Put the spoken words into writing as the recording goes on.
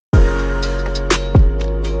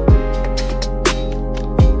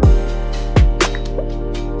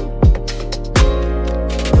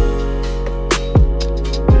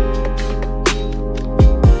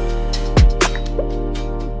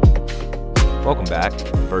Welcome back,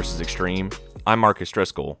 Versus Extreme. I'm Marcus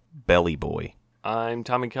Driscoll, Belly Boy. I'm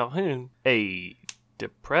Tommy Calhoun, a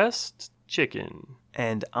depressed chicken.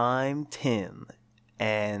 And I'm Tim.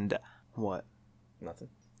 And what? Nothing.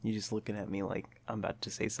 You just looking at me like I'm about to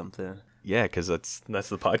say something. Yeah, because that's the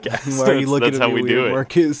podcast. Why are you looking that's at how me we weird, do it.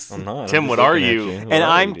 Marcus? I'm not. Tim, I'm what just are looking at you? What And are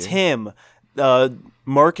I'm you, dude? Tim.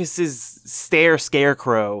 Marcus's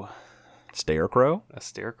scarecrow. Starecrow? A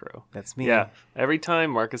scarecrow. That's me. Yeah. Every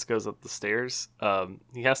time Marcus goes up the stairs,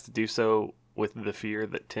 he has to do so with the fear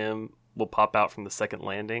that Tim will pop out from the second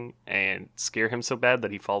landing and scare him so bad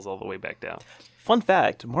that he falls all the way back down. Fun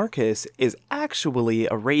fact, Marcus is actually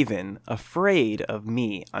a raven afraid of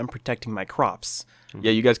me. I'm protecting my crops.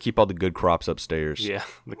 Yeah, you guys keep all the good crops upstairs. Yeah,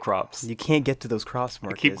 the crops. You can't get to those crops, I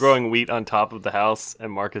Marcus. keep growing wheat on top of the house, and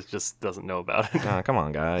Marcus just doesn't know about it. Come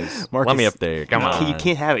on, guys. Marcus, Let me up there. Come on. You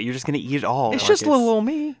can't have it. You're just going to eat it all. It's Marcus. just little old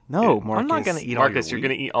me. No, Yeah, Marcus. I'm not going to eat all Marcus, your you're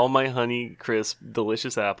going to eat all my honey, crisp,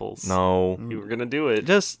 delicious apples. No. You were going to do it.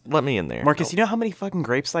 Just let me in there. Marcus, you know how many fucking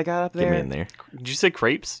grapes I got up there? Get me in there. Did you say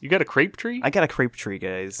crepes? You got a crepe tree? I got a crepe tree,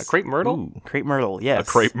 guys. A crepe myrtle? Ooh, Crepe myrtle, yes. a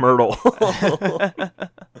crepe myrtle.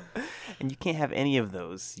 And you can't have any of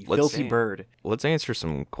those, you Let's filthy see. bird. Let's answer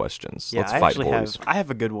some questions. Yeah, Let's I fight, actually boys.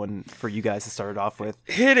 have a good one for you guys to start it off with.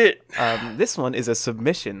 Hit it! This one is a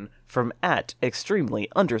submission from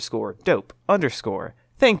 @extremely_dope_.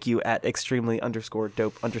 Thank you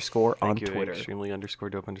 @extremely_dope_ on Thank you, Twitter.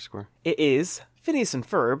 extremely_dope_. It is Phineas and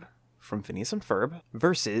Ferb from Phineas and Ferb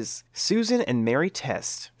versus Susan and Mary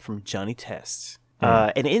Test from Johnny Test.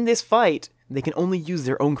 And in this fight, they can only use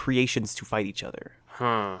their own creations to fight each other.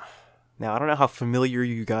 Huh. Now, I don't know how familiar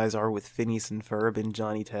you guys are with Phineas and Ferb and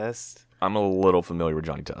Johnny Test. I'm a little familiar with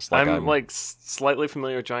Johnny Test. I'm slightly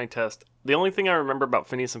familiar with Johnny Test. The only thing I remember about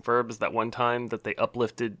Phineas and Ferb is that one time that they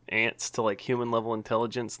uplifted ants to like human level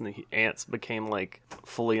intelligence, and the ants became like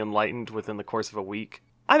fully enlightened within the course of a week.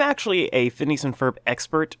 I'm actually a Phineas and Ferb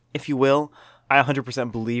expert, if you will. I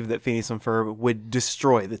 100% believe that Phineas and Ferb would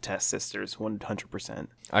destroy the Test sisters, 100%.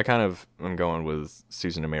 I kind of am going with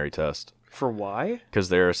Susan and Mary Test. For why? Because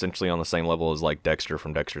they're essentially on the same level as like Dexter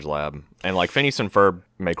from Dexter's Lab, and like Phineas and Ferb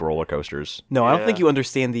make roller coasters. No, I don't Yeah. think you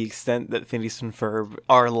understand the extent that Phineas and Ferb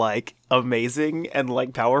are, like, amazing and,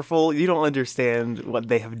 like, powerful. You don't understand what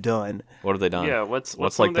they have done. What have they done? Yeah, what's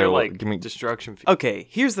What's some like of their their like give me- destruction? Okay,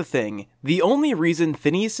 here's the thing. The only reason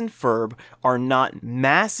Phineas and Ferb are not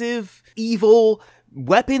massive, evil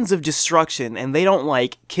weapons of destruction and they don't,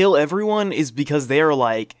 like, kill everyone is because they are,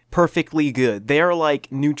 like, perfectly good. They are, like,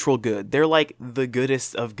 neutral good. They're, like, the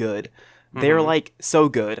goodest of good. They're, like, so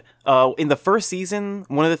good. In the first season,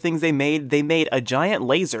 one of the things they made a giant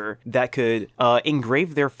laser that could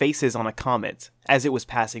engrave their faces on a comet as it was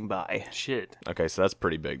passing by. Shit. Okay, so that's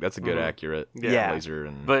pretty big. That's a good, accurate Yeah. laser.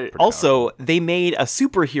 And But pretty Also, they made a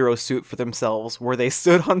superhero suit for themselves where they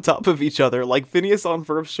stood on top of each other like Phineas on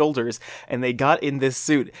Ferb's shoulders, and they got in this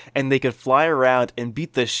suit and they could fly around and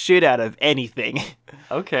beat the shit out of anything.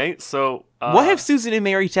 okay, so What have Susan and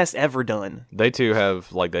Mary Test ever done? They too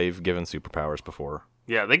have like they've given superpowers before.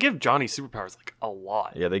 yeah, they give Johnny superpowers like a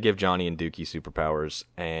lot. Yeah, they give Johnny and Dookie superpowers,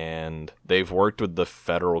 and they've worked with the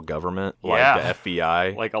federal government, like Yeah. the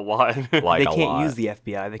FBI, Like a lot. like They a can't lot. use the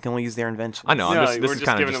FBI. They can only use their inventions. I know. No, This we're is just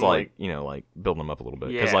kind of giving just them, like like building them up a little bit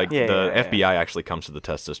because Yeah. like Yeah, the yeah, yeah. FBI actually comes to the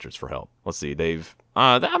Test Sisters for help. Let's see, they've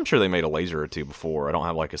I'm sure they made a laser or two before. I don't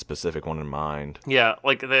have like a specific one in mind. Yeah,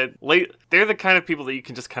 like they're the kind of people that you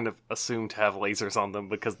can just kind of assume to have lasers on them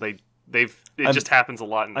because it just happens a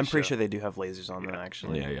lot in the I'm pretty show. sure they do have lasers on them,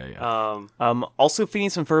 actually. Yeah. Also,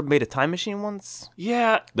 Phineas and Ferb made a time machine once.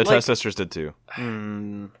 Yeah, The like, Test Sisters did too.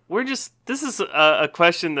 this is a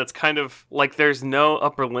question that's kind of like there's no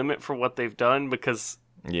upper limit for what they've done because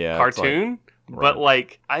Yeah, cartoon, but right.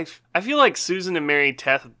 like I feel like Susan and Mary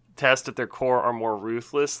Test at their core are more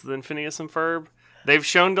ruthless than Phineas and Ferb. They've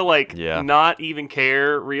shown to not even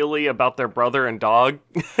care really about their brother and dog.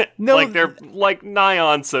 No, like they're like nigh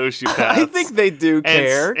on sociopaths. I think they do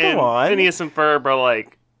care. And Come on. Phineas and Ferb are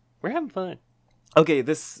like, we're having fun. Okay,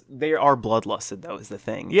 they are bloodlusted, though, is the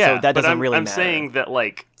thing. Yeah, so that but doesn't really I'm matter. saying that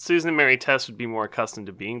like Susan and Mary Test would be more accustomed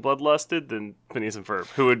to being bloodlusted than Phineas and Ferb,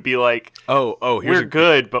 who would be like, Here's we're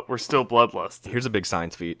good, but we're still bloodlusted. Here's a big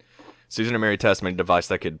science feat. Susan and Mary Test made a device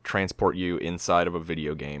that could transport you inside of a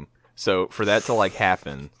video game. So for that to like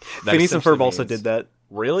happen, that Phineas and essentially Ferb also means- did that.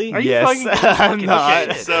 Really? Are you Yes, fucking I'm not.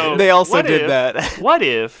 Okay, so They also what did if- that.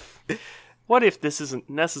 What if this isn't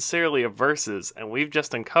necessarily a versus, and we've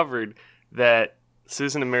just uncovered that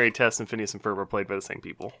Susan and Mary Test and Phineas and Ferb are played by the same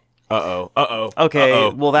people?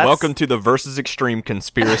 Okay, well, that's... Welcome to the Versus Extreme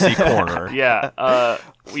Conspiracy Corner. Yeah,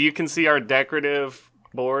 you can see our decorative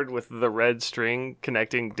chalkboard with the red string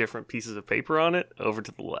connecting different pieces of paper on it over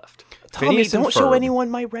to the left. Tommy, Phineas and don't show Ferb. anyone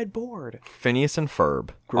my red board. Phineas and Ferb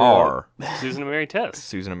Grew are Susan and Mary Test.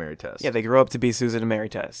 Susan and Mary Test. Yeah, they grow up to be Susan and Mary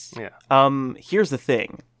Test. Yeah. Here's the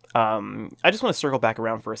thing. I just want to circle back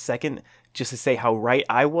around for a second just to say how right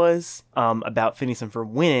I was about Phineas and Ferb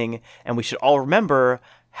winning, and we should all remember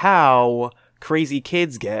how crazy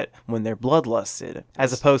kids get when they're bloodlusted,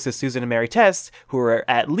 as opposed to Susan and Mary Test, who are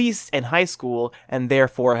at least in high school and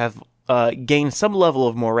therefore have gained some level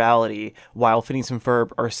of morality, while Phineas and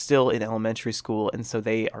Ferb are still in elementary school, and so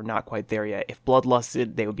they are not quite there yet. If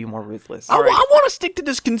bloodlusted, they would be more ruthless. I want to stick to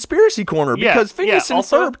this conspiracy corner Yeah, because Phineas yeah, and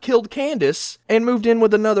also- Ferb killed Candace and moved in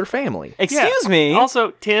with another family. Excuse me.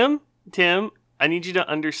 Also, Tim, I need you to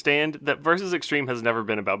understand that Versus Extreme has never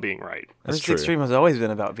been about being right. That's Versus true. Extreme has always been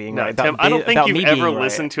about being No, right. Tim, I don't think about you've me ever being right.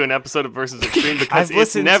 listened to an episode of Versus Extreme because I've it's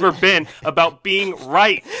listened never been about being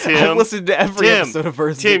right, Tim. I've listened to every episode of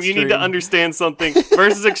Versus Tim, Extreme. you need to understand something.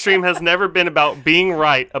 Versus Extreme has never been about being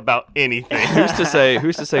right about anything. Who's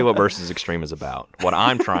to say what Versus Extreme is about? What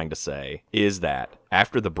I'm trying to say is that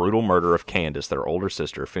after the brutal murder of Candace, their older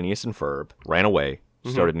sister, Phineas and Ferb ran away,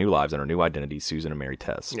 started new lives under new identities, Susan and Mary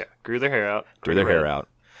Test. Yeah, grew their hair out. Grew their hair out.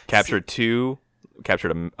 Captured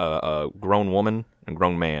a grown woman and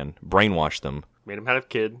grown man, brainwashed them. Made him have a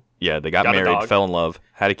kid. Yeah, they got Got a married, dog. fell in love,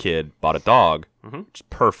 had a kid, bought a dog, which is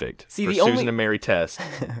perfect See, for the Susan only- and Mary Test,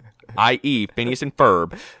 i.e. Phineas and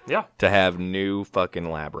Ferb, Yeah. to have new fucking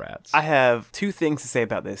lab rats. I have two things to say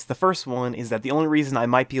about this. The first one is that the only reason I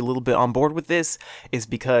might be a little bit on board with this is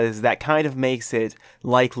because that kind of makes it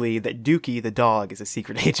likely that Dookie the dog is a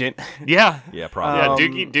secret agent. Yeah. yeah, probably.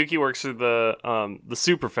 Yeah, Dookie works for the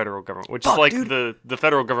super federal government, which is like the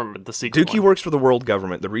federal government, the secret Dookie one. works for the world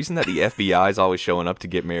government. The reason that the FBI is always showing up to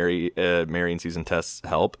get Mary and Susan Test's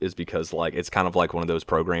help is because like it's kind of like one of those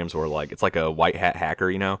programs where like it's like a white hat hacker,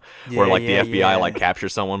 you know, where like yeah, the FBI yeah. like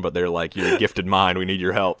captures someone, but they're like, "You're a gifted mind. We need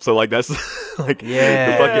your help." So like that's like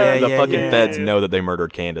Yeah, the yeah, fucking yeah. feds know that they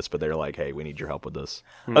murdered Candace, but they're like, "Hey, we need your help with this."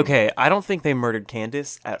 Okay, I don't think they murdered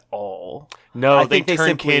Candace at all. No, I they think they turned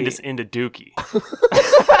simply- Candace into Dookie.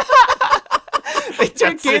 They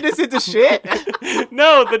turned Candace into shit?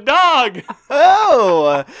 No, the dog.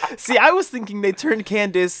 Oh! See, I was thinking they turned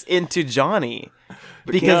Candace into Johnny.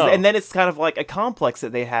 Because no. and then it's kind of like a complex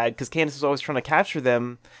that they had because Candace was always trying to capture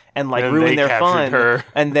them and like And ruin they their captured fun. her.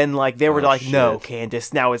 And then like they were like, "No, shit.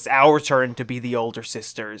 Candace, now it's our turn to be the older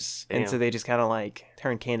sisters." And Damn. so they just kind of like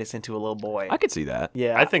turned Candace into a little boy. I could see that.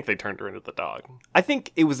 Yeah, I think they turned her into the dog. I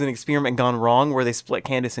think it was an experiment gone wrong where they split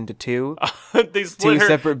Candace into two. They split Two her,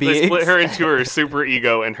 separate They split beings. her into her super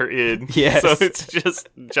ego and her id. Yes. So it's just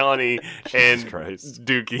Johnny and Christ.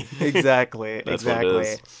 Dookie. Exactly. That's what it exactly.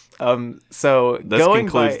 is. So This going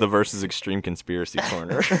concludes by, the Versus Extreme conspiracy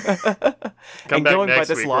corner. Come And back going by next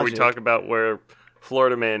this week where we logic- talk about where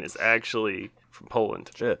Florida Man is actually from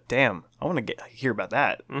Poland. Shit. Damn, I want to hear about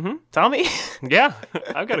that. Mm-hmm. Tommy. Yeah,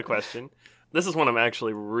 I've got a question. This is one I'm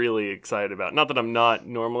actually really excited about. Not that I'm not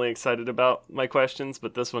normally excited about my questions,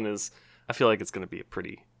 but this one is. I feel like it's going to be a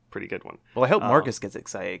pretty good one. Well, I hope Marcus gets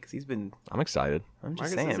excited because he's been. I'm excited. I'm just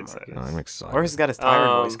Marcus is saying, excited. Marcus. I'm excited. Marcus has got his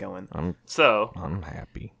tired voice going. So I'm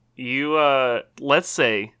happy. you let's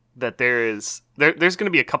say that there's going to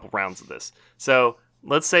be a couple rounds of this. So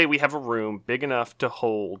let's say we have a room big enough to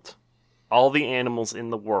hold all the animals in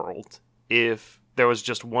the world. If there was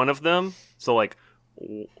just one of them, so like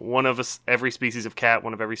one of us, every species of cat,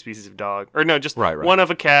 one of every species of dog, or no, just Right. one of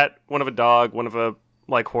a cat, one of a dog, one of a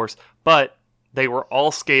like horse, but they were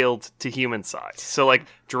all scaled to human size. So like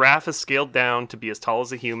giraffe is scaled down to be as tall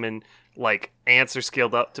as a human. Like ants are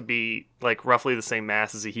scaled up to be like roughly the same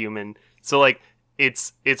mass as a human. So like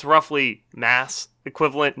it's roughly mass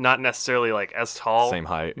equivalent, not necessarily like as tall. Same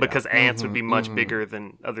height, yeah. Because ants would be much bigger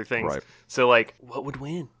than other things. Right. So like what would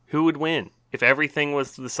win? Who would win if everything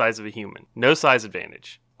was the size of a human? No size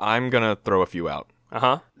advantage. I'm gonna throw a few out.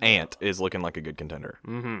 Uh-huh. Ant is looking like a good contender.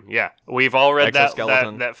 Yeah. We've all read that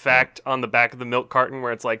Exoskeleton. that fact on the back of the milk carton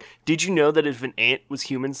where it's like, did you know that if an ant was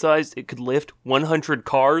human-sized, it could lift 100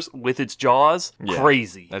 cars with its jaws? Yeah.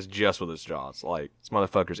 Crazy. That's just with its jaws. Like this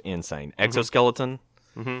motherfucker's insane. Exoskeleton,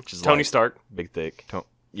 which is Tony like Stark, big thick.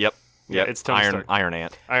 Yep. Yeah, it's Tony Iron Stark. Iron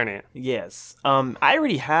Ant. Iron Ant. Yes. I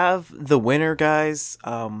already have the winner, guys.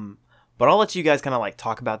 But I'll let you guys kind of like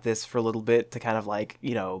talk about this for a little bit to kind of like,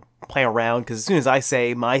 play around, because as soon as I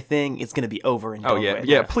say my thing, it's going to be over and Oh done yeah, with.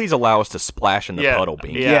 yeah. Please allow us to splash in the puddle,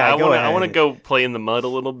 Binky. Yeah, go I want to ahead. go play in the mud a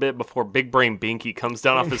little bit before Big Brain Binky comes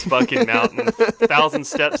down off his fucking mountain, 1,000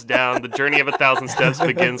 steps down. The journey of 1,000 steps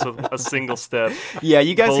begins with a single step. Yeah,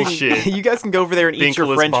 you guys Bullshit. can, you guys can go over there and eat your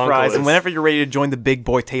Binkless French fries, bonkless. and whenever you're ready to join the big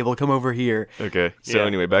boy table, come over here. Okay. So Yeah.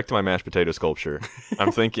 anyway, back to my mashed potato sculpture.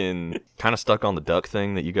 I'm thinking kind of stuck on the duck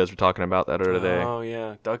thing that you guys were talking about that other day. Oh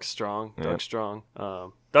yeah, Duck Strong. Yeah. Duck Strong.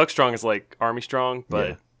 Duck Strong is like Army Strong, but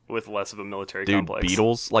Yeah. with less of a military Dude, complex.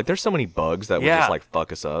 beetles. Like, there's so many bugs that would Yeah. just like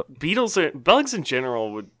fuck us up. Bugs in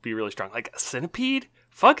general would be really strong. Like a centipede.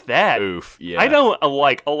 Fuck that. Oof. Yeah. I don't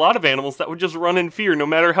like a lot of animals that would just run in fear no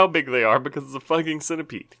matter how big they are because it's a fucking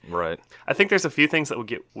centipede. Right. I think there's a few things that would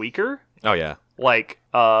get weaker. Oh yeah. Like,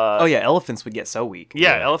 Oh yeah, elephants would get so weak.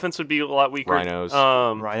 yeah, Yeah. elephants would be a lot weaker. Rhinos.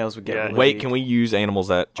 Rhinos would get Yeah. really Wait, weak. can we use animals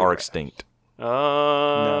that are extinct?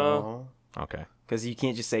 No, Okay. because you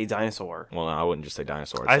can't just say dinosaur. Well, no, I wouldn't just say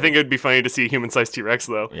dinosaurs. I think it would be funny to see a human-sized T-Rex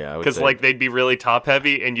though. Yeah, I would because say- like they'd be really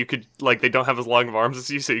top-heavy, and you could like they don't have as long of arms as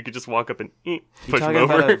you, so you could just walk up and You push them talking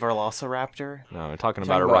over. about a Velociraptor? No, I'm talking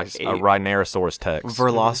Talking about about a Rhinoceros Tex.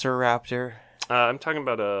 Velociraptor? I'm talking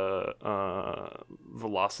about a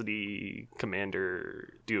Velocity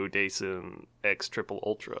Commander Duodecim X Triple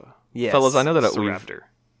Ultra. Yes. Fellas, I know that Raptor.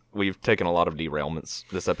 we've taken a lot of derailments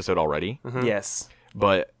this episode already, Yes.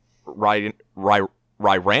 but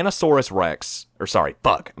Rhinoceros Rex, or sorry,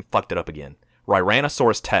 fuck, I fucked it up again.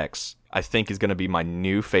 Rhinoceros Tex, I think, is going to be my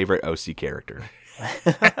new favorite OC character.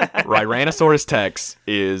 Rhinoceros Tex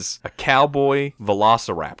is a cowboy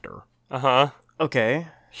velociraptor, Okay.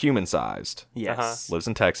 human-sized, Yes. lives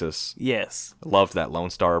in Texas, Yes. loved that Lone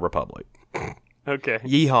Star Republic. Okay.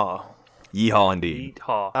 Yeehaw. Yeehaw indeed. Eat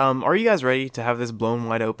haw. Are you guys ready to have this blown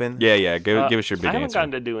wide open? Yeah, give us your big I haven't answer.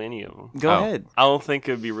 gotten to do any of them. Go Oh. ahead. I don't think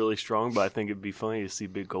it'd be really strong, but I think it'd be funny to see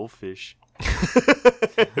big goldfish.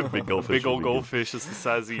 Big goldfish. Big old goldfish is the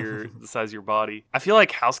size of your body. I feel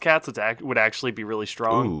like house cats would actually be really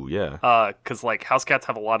strong. Ooh, yeah. Because like house cats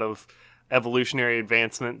have a lot of evolutionary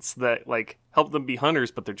advancements that like help them be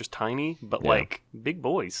hunters, but they're just tiny, but Yeah. like big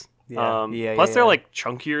boys. Yeah. Plus they're yeah. like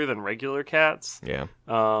chunkier than regular cats. Yeah.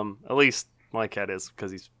 At least my cat is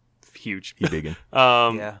because he's huge. He biggin.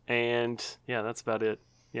 Yeah. And yeah, that's about it.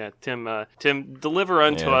 Yeah, Tim, deliver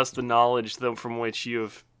unto Yeah. us the knowledge from which you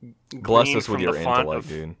have Bless gleaned us with from your the font intellect, of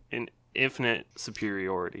dude. an infinite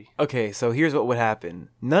superiority. Okay, so here's what would happen.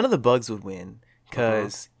 None of the bugs would win,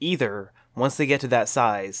 because either, once they get to that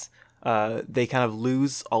size, they kind of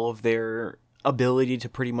lose all of their ability to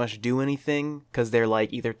pretty much do anything, because they're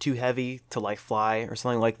like either too heavy to like fly or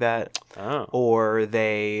something like that, Oh. or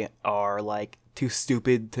they are like too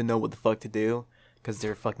stupid to know what the fuck to do, because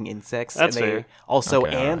they're fucking insects. That's and they, fair. Also,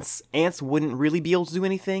 Okay, alright. ants wouldn't really be able to do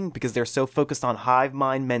anything because they're so focused on hive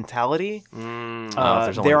mind mentality. Mm, if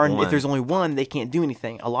there's only one. If there's only one, they can't do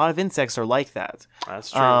anything. A lot of insects are like that.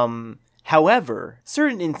 that's true. However,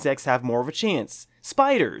 certain insects have more of a chance.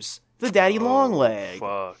 Spiders, the daddy longleg,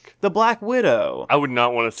 Fuck. the black widow. I would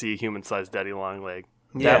not want to see a human-sized daddy long-leg.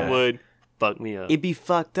 Yeah. That would fuck me up. It'd be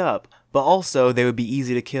fucked up, but also they would be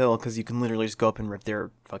easy to kill because you can literally just go up and rip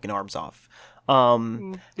their fucking arms off.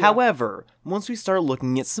 However, once we start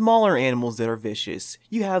looking at smaller animals that are vicious,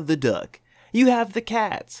 you have the duck. You have the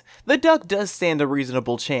cat. The duck does stand a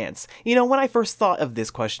reasonable chance. You know, when I first thought of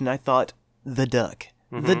this question, I thought, the duck.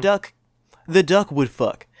 The duck would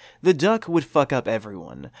fuck. The duck would fuck up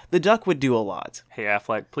everyone. The duck would do a lot. Hey,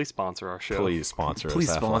 Affleck, please sponsor our show. Please sponsor us. Please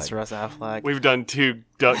Affleck. sponsor us, Affleck. We've done 2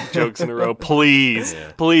 duck jokes in a row. Please.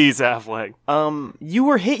 Please, Affleck. You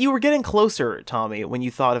were getting closer, Tommy, when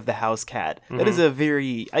you thought of the house cat. That is a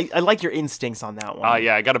very I like your instincts on that one.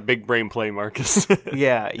 Yeah, I got a big brain play, Marcus.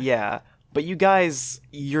 Yeah. But you guys,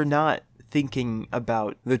 you're not thinking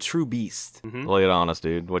about the true beast, Lay it on us,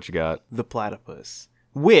 dude. What you got? the platypus.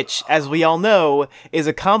 Which, as we all know, is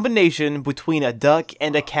a combination between a duck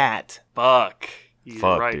and a cat. Fuck. You're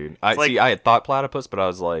Fuck, right. dude. It's like- I had thought platypus, but I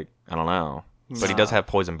was like, I don't know. But he does have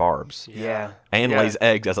poison barbs Yeah. and Yeah. lays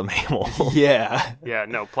eggs as a mammal. Yeah. Yeah,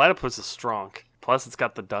 no, platypus is strong. Plus, it's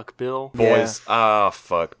got the duck bill. Boys,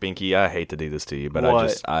 fuck, Binky. I hate to do this to you, but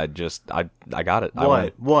What? I got it. I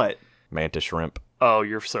went What? mantis shrimp. Oh,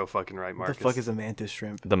 you're so fucking right, What Marcus. the fuck is a mantis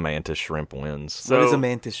shrimp? The mantis shrimp wins. What is a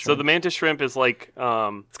mantis So shrimp? the mantis shrimp is like,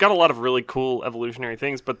 it's got a lot of really cool evolutionary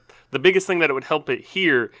things, but the biggest thing that it would help it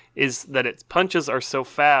here is that its punches are so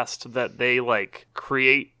fast that they like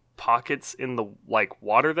create pockets in the like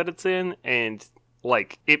water that it's in, and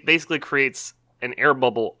like it basically creates an air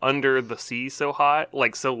bubble under the sea so high,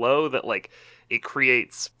 like so low that like it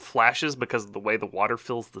creates flashes because of the way the water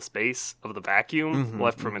fills the space of the vacuum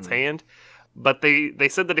left from its hand. But they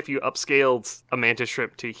said that if you upscaled a mantis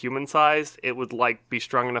shrimp to human sized, it would like be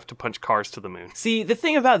strong enough to punch cars to the moon. See, the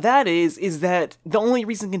thing about that is that the only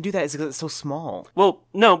reason it can do that is because it's so small. Well,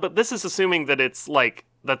 no, but this is assuming that it's like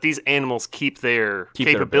that these animals keep their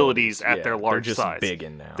capabilities at Yeah, their large they're just size. big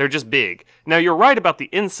in now. They're just big. Now you're right about the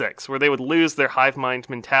insects, where they would lose their hive mind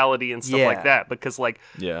mentality and stuff Yeah. like that, because like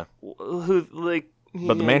Yeah. who like.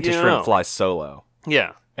 But the mantis shrimp flies solo.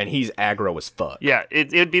 Yeah. And he's aggro as fuck. Yeah,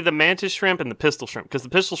 it'd be the mantis shrimp and the pistol shrimp, because the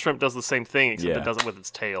pistol shrimp does the same thing, except Yeah. it does it with its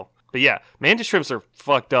tail. But yeah, mantis shrimps are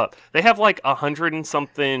fucked up. They have like 100 and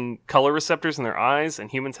something color receptors in their eyes, and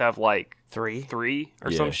humans have like 3. 3 or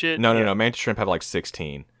Yeah. some shit. No. Mantis shrimp have like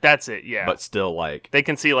 16. That's it, yeah. But still, like... They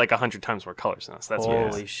can see like 100 times more colors than us. That's what it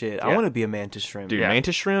is. Holy shit! I Yeah. want to be a mantis shrimp. Dude, Yeah.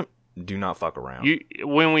 mantis shrimp, do not fuck around.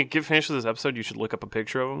 When we get finished with this episode, you should look up a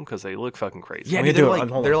picture of them, because they look fucking crazy. yeah, Let me dude, do they're it. like,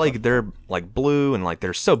 Hold they're on. like, they're like blue and like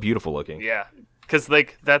they're so beautiful looking. Yeah. Because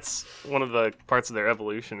like that's one of the parts of their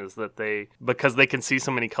evolution is that because they can see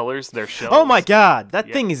so many colors, their shells. Oh my god, that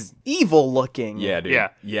Yeah. thing is evil looking. Yeah, dude. Yeah.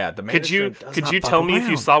 Yeah, the Could mantis you shrimp does could not you fuck tell me if you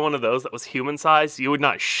around. saw one of those that was human sized, you would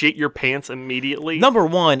not shit your pants immediately? Number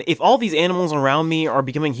one, if all these animals around me are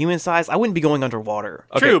becoming human sized, I wouldn't be going underwater.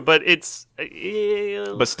 True, but it's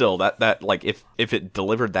But still, that like if it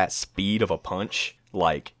delivered that speed of a punch,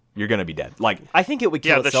 like you're gonna be dead. Like I think it would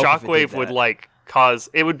kill yeah, the itself if it did shockwave would that. like cause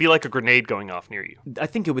it would be like a grenade going off near you. I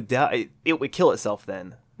think it would die. It would kill itself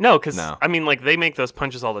then. No, because No. I mean, like they make those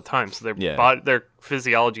punches all the time, so their Yeah. their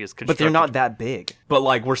physiology is But constructed. they're not that big. but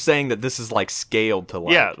like we're saying that this is like scaled to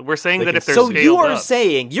like Yeah, we're saying they that can- if they're So scaled you are up,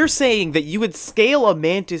 you're saying that you would scale a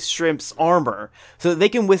mantis shrimp's armor so that they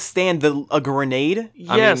can withstand a grenade?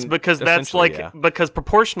 yes, mean, because that's essentially, like yeah. because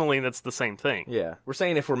proportionally that's the same thing. Yeah, we're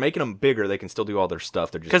saying if we're making them bigger, they can still do all their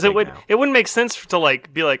stuff. They're just Because big now. it wouldn't make sense to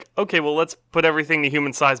like be like, okay, well let's put everything to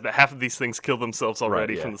human size, but half of these things kill themselves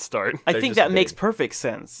already yeah. from the start. I They're think just that big. makes perfect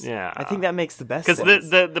sense. Yeah. I think that makes the best Because sense.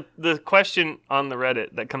 the question on the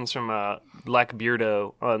Reddit that comes from Black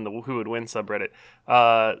Beardo on the Who Would Win subreddit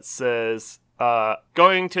says,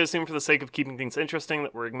 going to assume for the sake of keeping things interesting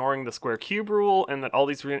that we're ignoring the square cube rule and that all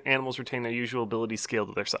these animals retain their usual abilities scaled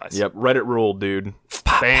to their size. Yep, Reddit rule, dude.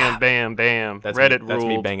 Bam, bam, bam. That's Reddit me, that's me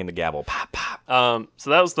ruled. banging the gavel. Pop, pop. So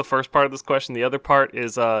that was the first part of this question. The other part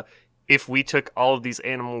is if we took all of these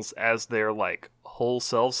animals as their like whole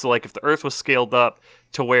selves. So like if the Earth was scaled up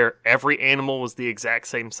to where every animal was the exact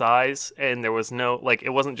same size and there was no like it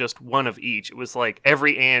wasn't just one of each. It was like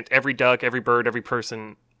every ant, every duck, every bird, every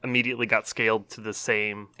person immediately got scaled to the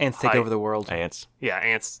same Ants take height. over the world. Ants. Yeah,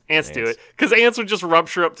 ants do it because ants would just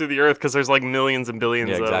rupture up through the Earth because there's like millions and billions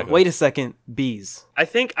Yeah, of exactly. Wait a second, bees. I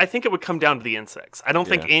think it would come down to the insects. I don't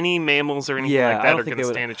think Yeah. any mammals or anything Yeah, like I that don't are think going to they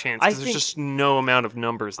would- stand a chance I because there's think- just no amount of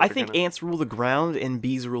numbers. That I are think gonna... ants rule the ground and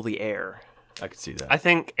bees rule the air. I could see that. I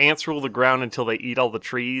think ants rule the ground until they eat all the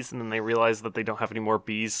trees, and then they realize that they don't have any more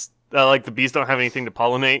bees. Like the bees don't have anything to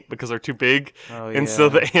pollinate because they're too big, Oh, and so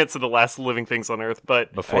the ants are the last living things on Earth.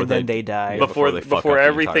 But before and then they die. Yeah, before they fuck up before the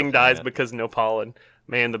everything entire dies planet. because no pollen,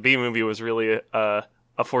 man, the bee movie was really a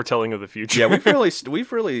foretelling of the future. Yeah,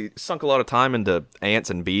 we've really sunk a lot of time into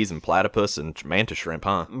ants and bees and platypus and mantis shrimp,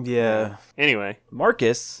 huh? Yeah. Anyway,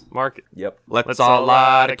 Marcus. Mark. Yep. Let's, Let's all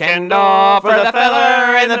light a candle for the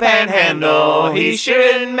feller in the panhandle. He's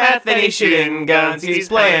shooting meth and he's shooting guns. He's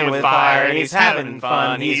playing with fire and he's having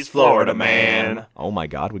fun. He's Florida man. Oh my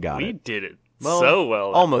God, we got We it. did it Well, so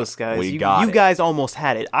well. Almost, guys. We you got you it. guys almost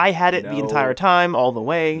had it. I had it the No. entire time, all the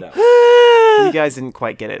way. No. You guys didn't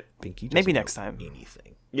quite get it. Pinky doesn't Maybe know next time. anything.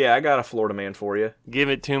 Yeah, I got a Florida man for you. Give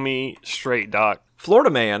it to me straight, Doc. Florida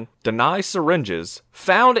man denies syringes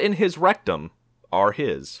found in his rectum are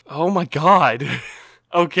his. Oh my God.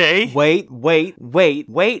 Okay. Wait.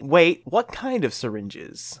 What kind of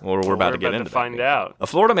syringes? Well, we're about to get into that. find out. A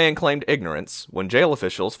Florida man claimed ignorance when jail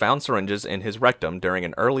officials found syringes in his rectum during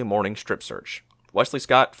an early morning strip search. Wesley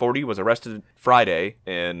Scott, 40, was arrested Friday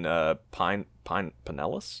in Pinellas?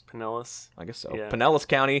 Pinellas. I guess so. Yeah. Pinellas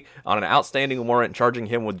County on an outstanding warrant charging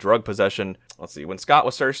him with drug possession. Let's see. When Scott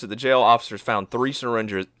was searched at the jail, officers found 3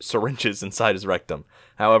 syringes inside his rectum.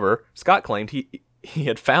 However, Scott claimed he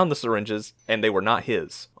had found the syringes and they were not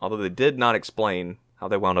his, although they did not explain how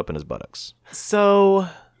they wound up in his buttocks. So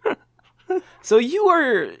you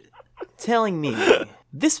are telling me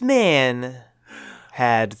this man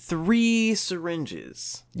had 3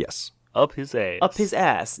 syringes Yes. Up his ass. up his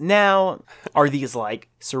ass. Now, are these like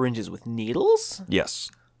syringes with needles? Yes.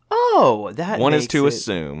 Oh, that One is makes to it-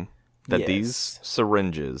 assume that Yes. these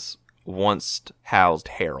syringes once housed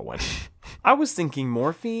heroin. I was thinking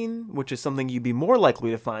morphine, which is something you'd be more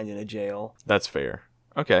likely to find in a jail. That's fair.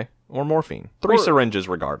 Okay. Or morphine. 3 syringes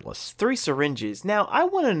regardless. 3 syringes. Now, I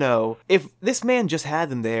want to know, if this man just had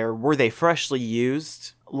them there, were they freshly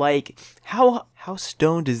used? Like, how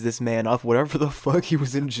stoned is this man off whatever the fuck he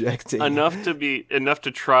was injecting? enough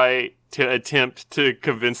to try to attempt to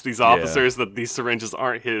convince these officers that these syringes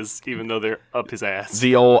aren't his, even though they're up his ass.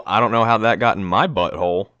 The old, I don't know how that got in my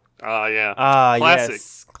butthole. Yeah. Classic.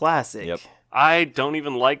 Yes. Classic. Yep. I don't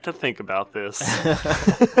even like to think about this.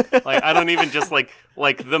 Like, I don't even just like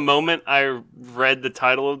the moment I read the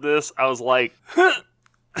title of this, I was like,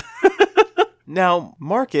 Now,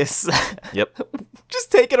 Marcus. Yep. Just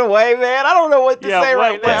take it away, man. I don't know what to say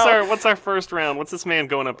right now. What's our first round? What's this man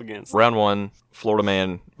going up against? Round 1, Florida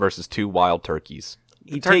man versus 2 wild turkeys.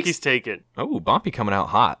 Turkeys take it. Oh, Bumpy coming out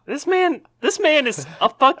hot. This man is a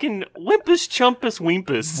fucking wimpus chumpus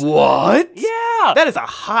weempus. What? Yeah. That is a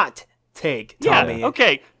hot take, Tommy. Yeah,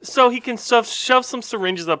 okay. So he can shove some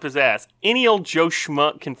syringes up his ass. Any old Joe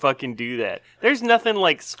Schmuck can fucking do that. There's nothing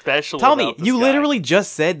like special Tommy, about this you guy. literally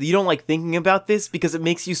just said that you don't like thinking about this because it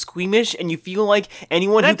makes you squeamish and you feel like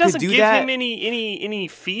anyone who could do that... That doesn't give him any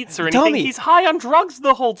feats or anything. Tommy, he's high on drugs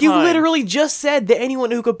the whole time. You literally just said that anyone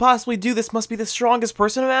who could possibly do this must be the strongest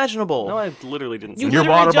person imaginable. No, I literally didn't say You that. You're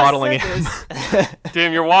literally water just bottling said it. this.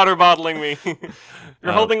 Damn, you're water bottling me.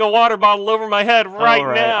 You're holding a water bottle over my head right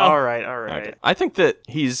now. All right. Okay. I think that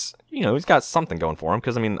he's got something going for him,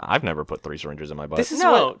 because, I mean, I've never put 3 syringes in my butt. This is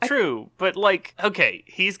No, true. But, like, okay,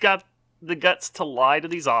 he's got the guts to lie to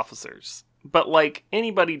these officers. But, like,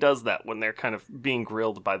 anybody does that when they're kind of being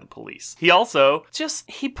grilled by the police. He also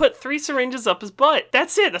he put 3 syringes up his butt.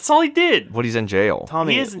 That's it. That's all he did. But he's in jail.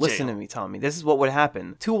 Tommy, He is in listen jail. to me, Tommy. This is what would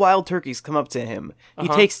happen. 2 wild turkeys come up to him. He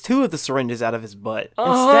takes 2 of the syringes out of his butt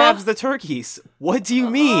and stabs the turkeys. What do you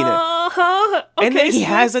mean? Uh-huh. Okay, And then he so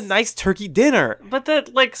has a that's- nice turkey dinner. But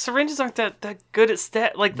that, like, syringes aren't that good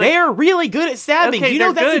at like They are really good at stabbing. Okay, you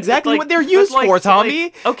know they're that's good, exactly but, what they're but, used like, for, so, Tommy.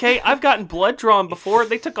 like, okay, I've gotten blood drawn before.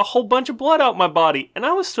 They took a whole bunch of blood out my body, and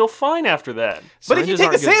I was still fine after that. But if you Syringes take the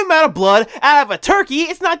aren't good. same amount of blood out of a turkey,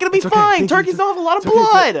 it's not going to be fine. Turkeys don't have a lot of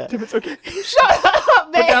blood. It's okay. Shut up,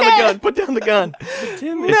 man. Put down the gun. Put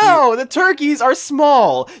down the gun. No, the turkeys are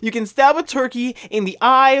small. You can stab a turkey in the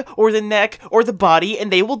eye or the neck or the body, and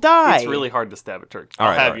they will die. It's really hard to stab a turkey. All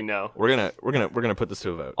I'll right, have all right. you know. We're gonna put this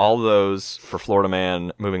to a vote. All those for Florida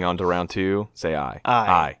man moving on to round 2, say aye.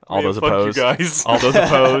 Aye. All Man, those fuck you opposed. guys. All those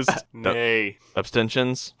opposed. Nay.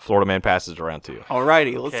 Abstentions. Florida man passes to round 2.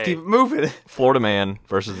 Alrighty, let's Okay. keep it moving. Florida man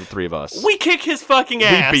versus the 3 of us. We kick his fucking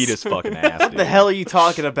ass. We beat his fucking ass. What the hell are you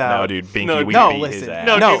talking about? No, dude. Binky, No, we no, beat his listen. ass.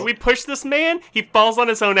 No, No. dude, we push this man, he falls on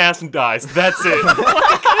his own ass and dies. That's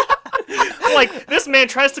it. Like, this man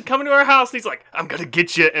tries to come into our house, and he's like, I'm gonna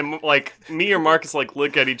get you. And, like, me or Marcus, like,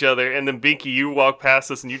 look at each other, and then Binky, you walk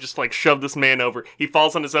past us, and you just, like, shove this man over. He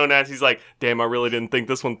falls on his own ass, he's like, damn, I really didn't think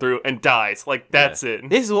this one through, and dies. Like, that's it.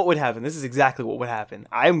 This is what would happen. This is exactly what would happen.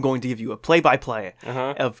 I am going to give you a play-by-play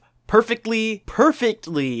of perfectly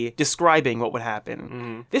describing what would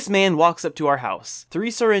happen. This man walks up to our house,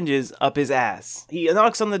 3 syringes up his ass. He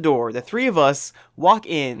knocks on the door. The 3 of us walk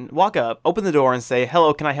up, open the door, and say,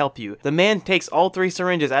 "Hello, can I help you?" The man takes all 3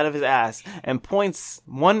 syringes out of his ass and points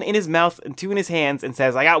 1 in his mouth and 2 in his hands and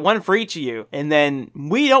says, "I got 1 for each of you." And then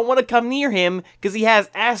we don't want to come near him because he has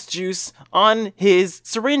ass juice on his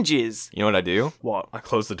syringes. You know what I do? What? I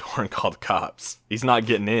close the door and call the cops. He's not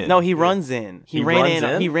getting in. No, he runs in. He ran runs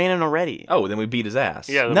in? He ran in already. Oh, then we beat his ass.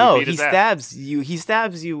 Yeah, then No, we beat he his ass. stabs you. He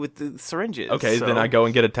stabs you with the syringes. Okay, So- then I go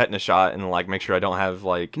and get a tetanus shot and like make sure I don't have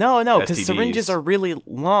like No, because STDs. syringes are really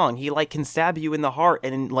long. He like can stab you in the heart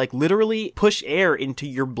and like literally push air into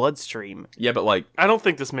your bloodstream. Yeah, but like I don't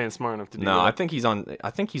think this man's smart enough to do no, that. I think he's on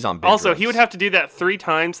big Also, drugs. he would have to do that 3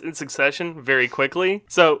 times in succession very quickly.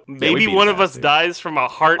 So we maybe beat one his of ass, us dude. dies from a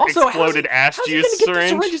heart exploded ass juice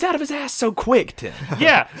syringe. out of his ass so quick, Tim.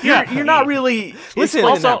 Yeah, You're not really Listen,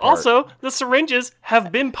 explaining that part. Also, the syringes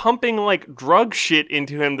have been pumping like drug shit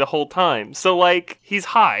into him the whole time. So like he's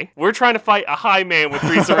high. We're trying to fight a high man with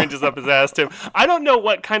 3 syringes up his ass, Tim. I don't know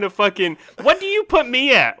what kind of fucking. What do you put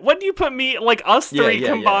me at? What do you put me like us 3 yeah.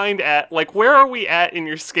 combined at? Like where are we at in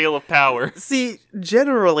your scale of power? See,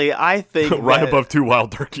 generally, I think right that- above 2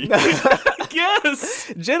 wild turkeys.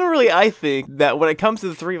 Yes. Generally, I think that when it comes to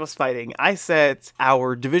the 3 of us fighting, I set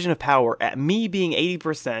our division of power at me being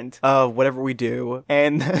 80% of whatever we do,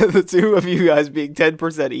 and the 2 of you guys being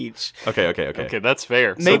 10% each. Okay. Okay, that's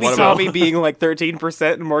fair. So Maybe what about- Tommy being like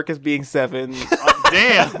 13% and Marcus being 7.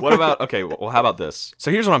 damn. What about okay? Well, how about this?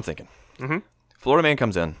 So here's what I'm thinking. Florida man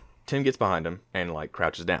comes in, Tim gets behind him and like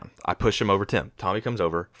crouches down. I push him over Tim. Tommy comes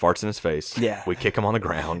over, farts in his face. Yeah. We kick him on the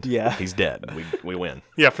ground. Yeah. He's dead. We win.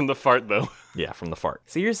 Yeah, from the fart though. Yeah, from the fart.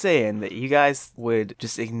 So you're saying that you guys would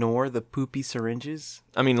just ignore the poopy syringes?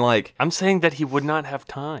 I mean, like, I'm saying that he would not have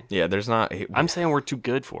time. yeah, there's not. I'm saying we're too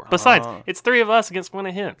good for him. Besides, it's 3 of us against 1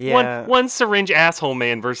 of him. Yeah. One syringe asshole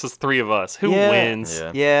man versus 3 of us. Who wins?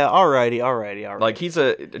 Yeah. Yeah, alrighty. Like, he's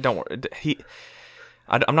a. Don't worry.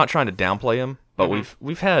 I'm not trying to downplay him, but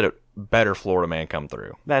we've had a better Florida man come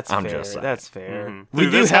through. I'm just fair. saying. That's fair. Through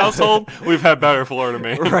this household, we've had better Florida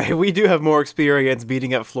man. Right, we do have more experience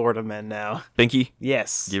beating up Florida men now. Binky,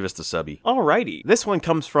 Yes. give us the subby. Alrighty. This one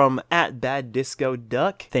comes from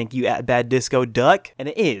 @BadDiscoDuck. Thank you, @BadDiscoDuck. And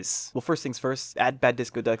it is. Well, first things first,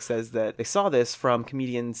 @BadDiscoDuck says that they saw this from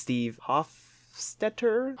comedian Steve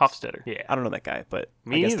Hofstetter. Yeah. I don't know that guy, but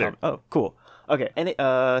Me I guess neither. Tom. Oh, cool. Okay, and it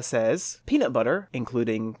says peanut butter,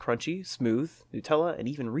 including crunchy, smooth, Nutella, and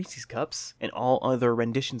even Reese's Cups, and all other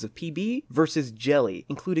renditions of PB, versus jelly,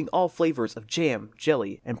 including all flavors of jam,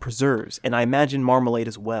 jelly, and preserves, and I imagine marmalade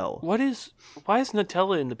as well. Why is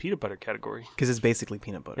Nutella in the peanut butter category? Because it's basically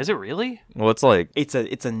peanut butter. Is it really? Well, it's like It's a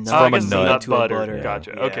nut. I from a guess it's nut. nut to a butter. butter.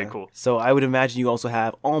 Gotcha. Yeah. Okay, cool. So I would imagine you also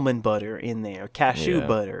have almond butter in there, cashew Yeah.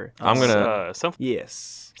 butter. I'm gonna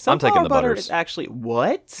Yes. I'm taking Sunflower the butter butters. is actually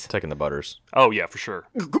what? taking the butters. Oh yeah, for sure.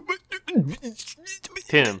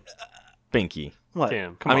 Tim, Binky. What?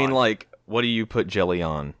 Tim. Come I mean, on. like, what do you put jelly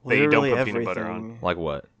on? That you don't Literally put peanut butter everything. Like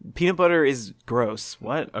what? Peanut butter is gross.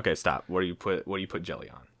 What? Okay, stop. What do you put jelly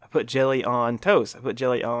on? I put jelly on toast. I put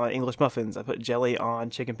jelly on English muffins. I put jelly on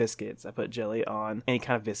chicken biscuits. I put jelly on any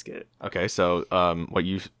kind of biscuit. Okay, so what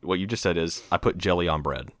you just said is I put jelly on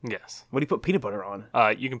bread. yes. What do you put peanut butter on?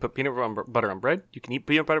 You can put peanut butter on bread. You can eat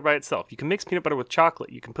peanut butter by itself. You can mix peanut butter with chocolate.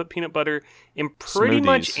 You can put peanut butter in pretty Smoothies,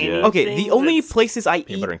 much yeah. anything. Okay, the only that's- places I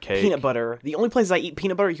eat butter and cake. peanut butter, the only places I eat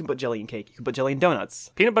peanut butter, you can put jelly in cake. You can put jelly in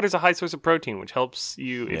donuts. Peanut butter is a high source of protein, which helps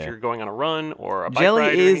you if Yeah. you're going on a run or a bike Jelly ride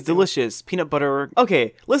or is anything. delicious. Peanut butter.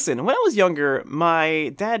 Okay, listen, when I was younger,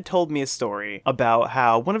 my dad told me a story about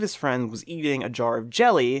how one of his friends was eating a jar of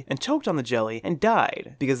jelly and choked on the jelly and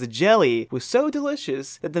died because the jelly was so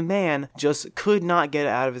delicious that the man just could not get it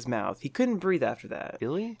out of his mouth. He couldn't breathe after that.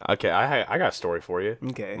 Really? Okay, I got a story for you.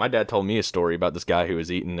 Okay. My dad told me a story about this guy who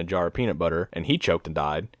was eating a jar of peanut butter and he choked and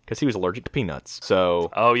died because he was allergic to peanuts. So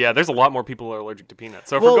Oh yeah, there's a lot more people who are allergic to peanuts.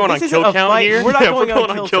 So if Well, we're going on this isn't kill a count fight. here, We're not yeah, going we're going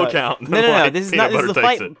on on kill kill count. No, then, this is peanut not. This is a butter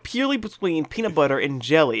takes fight it. purely between peanut butter and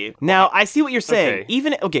jelly. Now, I see what you're saying.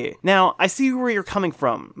 Okay. Now I see where you're coming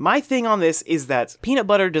from. My thing on this is that peanut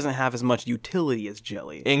butter doesn't have as much utility as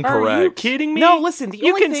jelly. incorrect. Are you kidding me? No, listen, the you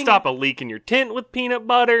only can thing- stop a leak in your tent with peanut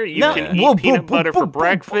butter. You No. can Whoa, eat peanut whoa, butter whoa, for whoa,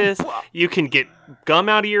 breakfast. You can get gum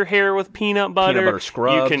out of your hair with peanut butter. butter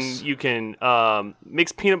scrubs. You can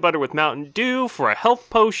mix peanut butter with Mountain Dew for a health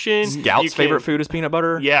potion. Scout's You can- favorite food is peanut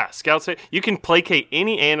butter? Yeah, Scout's. You can placate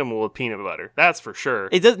any animal with peanut butter. That's for sure.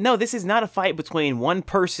 It does no. This is not a fight between one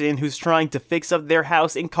person who's trying to fix up their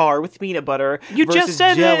house and car with peanut butter. You versus just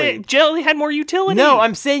said jelly. that jelly had more utility. No,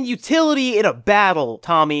 I'm saying utility in a battle,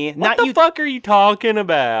 Tommy. What not the you. fuck are you talking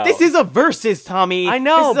about? This is a versus, Tommy. I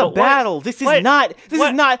know, This is a but what- battle. This is what- not. This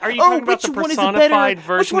what- is not. are you oh, talking about which the one is a better? personified Which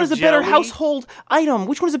version one of is a better jelly? household item?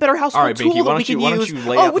 Which one is a better household All right, tool Binky, why that we don't you- can why don't use? you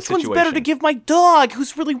lay Oh, out the which one's better to situation? give my dog,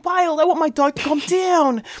 who's really wild? I want my dog to calm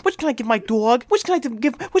down. Which can I give my dog? Which can I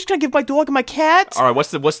give? Which can I give my dog and my cat? All right, what's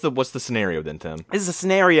the scenario then, Tim? This is a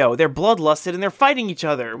scenario. They're bloodlusted and they're fighting each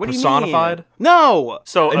other. What do you mean? Personified? No.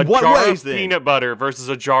 So In a what jar ways, of then? peanut butter versus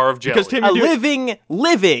a jar of jelly. Because Tim, A you're doing-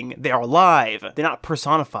 living. They're alive. They're not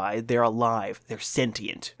personified. They're alive. They're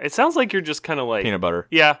sentient. It sounds like you're just kind of like peanut butter.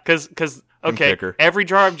 Yeah, because okay, kicker. every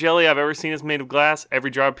jar of jelly I've ever seen is made of glass. Every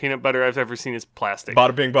jar of peanut butter I've ever seen is plastic.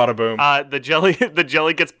 Bada bing, bada boom. The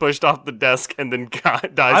jelly gets pushed off the desk and then dies.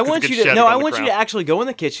 I 'cause want it you gets to shattered on the you to ground. actually go in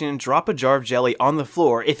the kitchen and drop a jar of jelly on the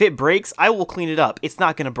floor. If it breaks, I will clean it up. It's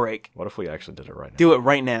not gonna break. What if we actually did it right now? Do it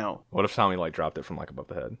right now. What if Tommy like dropped it from like above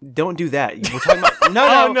the head? Don't do that. We're talking about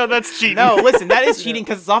no. Oh no, that's cheating. No, listen, that is cheating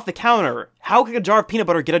because it's off the counter. How could a jar of peanut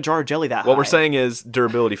butter get a jar of jelly that What high? we're saying is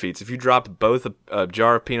durability feats. If you dropped both a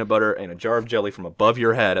jar of peanut butter and a jar of jelly from above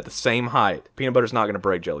your head at the same height, peanut butter's not going to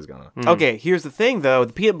break, jelly's going to. Okay, here's the thing though: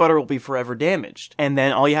 the peanut butter will be forever damaged, and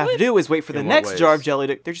then all you have to do is wait for the In what next jar ways? of jelly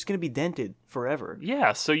to. They're just gonna be dented forever.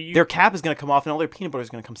 Yeah, so you... Their cap is going to come off and all their peanut butter is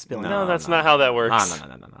going to come spilling No, out. that's not how that works.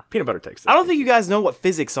 No. Peanut butter takes this. I don't think you guys know what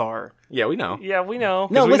physics are. Yeah, we know. Yeah, we know.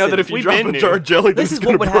 No, We know listen, that if you we've drop been a jar of jelly, then This it's is what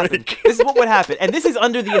gonna would happen. break. This is what would happen. And this is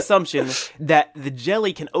under the assumption that the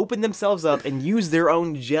jelly can open themselves up and use their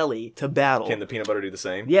own jelly to battle. Can the peanut butter do the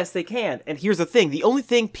same? Yes, they can. And here's the thing. The only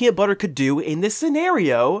thing peanut butter could do in this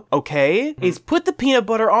scenario, okay, is put the peanut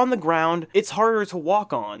butter on the ground. It's harder to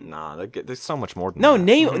walk on. Nah, there's so much more than No, that.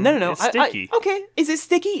 no. It's sticky. Okay, is it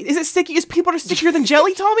sticky? Is it sticky? Is peanut butter stickier than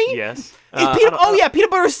jelly, Tommy? Yes. Peanut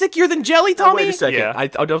butter is stickier than jelly, Tommy? Wait a second. Yeah.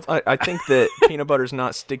 I think that peanut butter is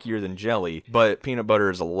not stickier than jelly, but peanut butter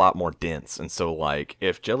is a lot more dense. And so, like,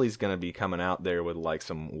 if jelly's going to be coming out there with, like,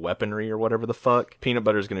 some weaponry or whatever the fuck, peanut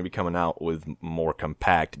butter is going to be coming out with more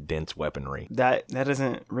compact, dense weaponry. That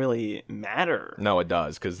doesn't really matter. No, it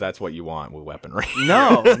does, because that's what you want with weaponry.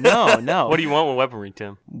 No. What do you want with weaponry,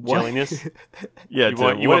 Tim? Jelliness? Yeah,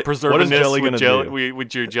 You want preservativeness what is jelly with, gonna do?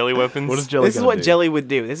 with your jelly weapons? What is jelly This is gonna what do? jelly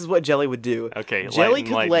would do. Okay, Jelly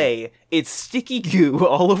could lay its sticky goo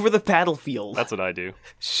all over the battlefield. That's what I do.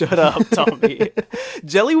 Shut up, Tommy.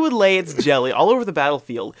 Jelly would lay its jelly all over the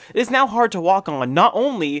battlefield. It is now hard to walk on, not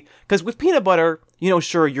only because with peanut butter,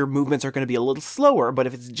 sure, your movements are going to be a little slower, but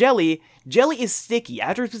if it's jelly is sticky.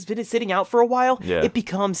 After it's been sitting out for a while, Yeah. it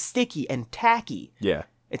becomes sticky and tacky. Yeah.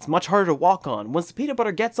 It's much harder to walk on. Once the peanut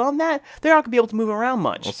butter gets on that, they're not going to be able to move around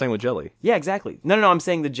much. Well, same with jelly. Yeah, exactly. No, I'm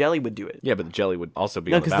saying the jelly would do it. Yeah, but the jelly would also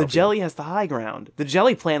be No, on the because the battlefield. jelly has the high ground. The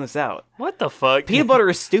jelly planned this out. What the fuck? Peanut butter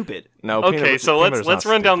is stupid. No, Okay, so peanut let's butter's not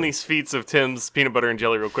run down stupid. these feats of Tim's peanut butter and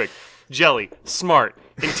jelly real quick. Jelly, smart,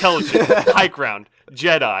 intelligent, high ground,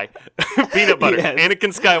 Jedi, peanut butter, Yes.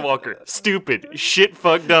 Anakin Skywalker, stupid, shit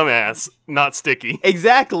fuck dumbass, not sticky.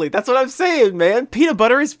 Exactly. That's what I'm saying, man. Peanut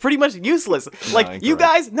butter is pretty much useless. Like, you incorrect.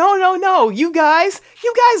 guys, no. You guys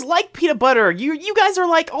like peanut butter. You guys are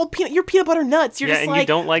like all you're peanut butter nuts. You're Yeah, just and like, you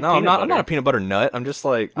don't like No, peanut I'm not. butter. I'm not a peanut butter nut. I'm just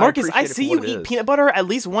like Marcus, I appreciate it see for you what it eat is. peanut butter at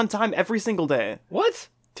least one time every single day. What?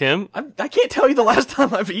 Tim, I can't tell you the last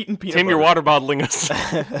time I've eaten peanut Tim, butter. you're water bottling us.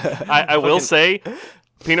 I will say,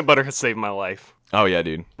 peanut butter has saved my life. Oh yeah,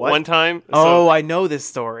 dude. What? One time, Oh, I know this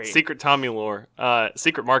story. Secret Tommy lore,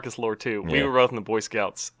 Secret Marcus lore too. We Yeah. were both in the Boy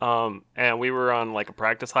Scouts, and we were on like a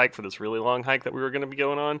practice hike for this really long hike that we were going to be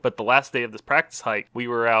going on. But the last day of this practice hike, we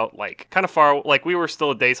were out like kind of far, like we were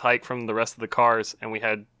still a day's hike from the rest of the cars, and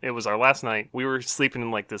it was our last night. We were sleeping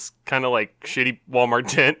in like this kind of like shitty Walmart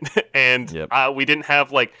tent, and Yep. we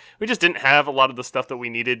just didn't have a lot of the stuff that we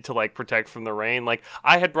needed to like protect from the rain. Like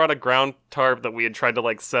I had brought a ground tarp that we had tried to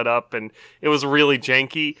like set up, and it was really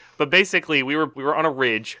janky. But basically, we were on a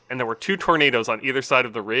ridge, and there were two tornadoes on either side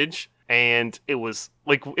of the ridge, and it was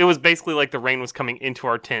basically like the rain was coming into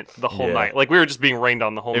our tent the whole Yeah. night. Like we were just being rained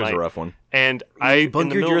on the whole It was night. a rough one. And You in the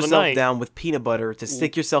bunkered middle of the yourself night, down with peanut butter to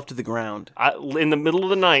stick yourself to the ground. in the middle of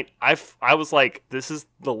the night, I was like, this is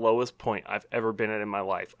the lowest point I've ever been at in my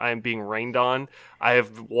life. I am being rained on. I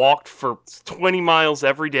have walked for 20 miles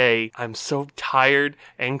every day. I'm so tired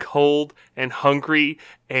and cold and hungry,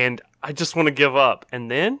 and I just want to give up. And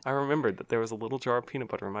then I remembered that there was a little jar of peanut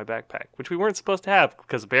butter in my backpack, which we weren't supposed to have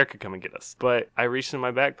because a bear could come and get us. But I reached in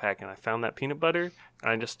my backpack and I found that peanut butter,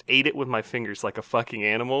 and I just ate it with my fingers like a fucking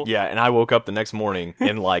animal. Yeah, and I woke up the next morning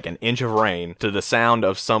in like an inch of rain to the sound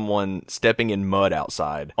of someone stepping in mud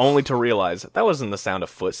outside, only to realize that wasn't the sound of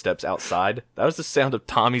footsteps outside. That was the sound of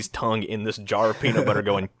Tommy's tongue in this jar of peanut butter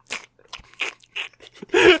going.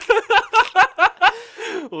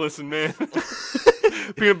 Listen, man.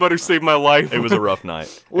 Peanut butter saved my life. It was a rough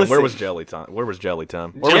night. And Listen. where was Jelly Tom? Where was Jelly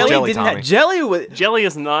Tom? Where Jelly was Jelly didn't Tommy? have jelly with Jelly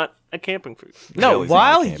is not a camping food. No, Jelly's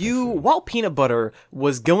not a camping while peanut butter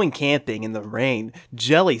was going camping in the rain,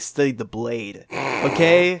 Jelly studied the blade.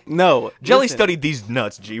 Okay? No. Jelly listen. studied these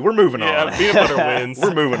nuts, G. We're moving Yeah, on. peanut butter wins.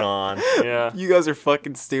 We're moving on. Yeah. You guys are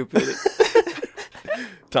fucking stupid.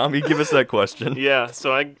 Tommy, give us that question. Yeah,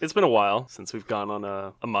 so it's been a while since we've gone on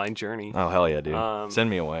a mind journey. Oh, hell yeah, dude. Send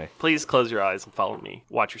me away. Please close your eyes and follow me.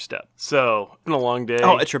 Watch your step. So, it's been a long day.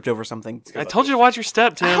 Oh, I tripped over something. I told you to watch your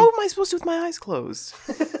step, Tim. How am I supposed to with my eyes closed?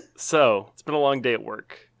 So, it's been a long day at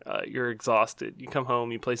work. You're exhausted. You come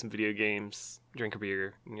home, you play some video games, drink a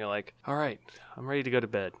beer, and you're like, all right, I'm ready to go to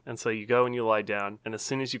bed. And so you go and you lie down, and as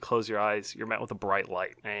soon as you close your eyes, you're met with a bright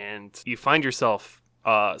light. And you find yourself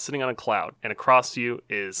sitting on a cloud, and across you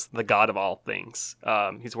is the god of all things.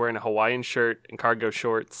 He's wearing a Hawaiian shirt and cargo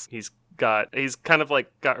shorts. He's kind of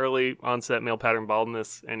like got early onset male pattern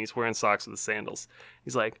baldness, and he's wearing socks with the sandals.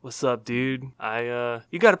 He's like, "What's up, dude?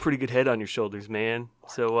 You got a pretty good head on your shoulders, man.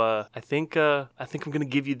 So I think I'm gonna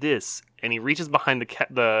give you this." and he reaches behind the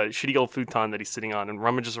shitty old futon that he's sitting on and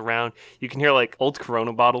rummages around. You can hear like old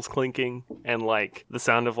Corona bottles clinking and like the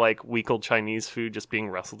sound of like week old Chinese food just being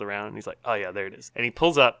wrestled around. And he's like, oh yeah, there it is. And he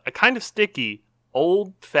pulls up a kind of sticky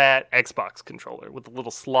old fat Xbox controller with a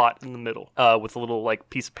little slot in the middle, with a little like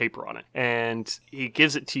piece of paper on it. And he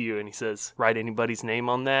gives it to you and he says, write anybody's name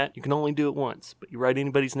on that. You can only do it once, but you write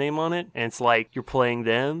anybody's name on it and it's like you're playing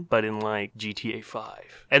them, but in like GTA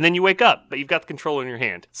 5. And then you wake up, but you've got the controller in your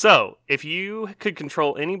hand. So if you could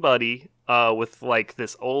control anybody with like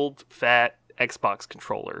this old fat Xbox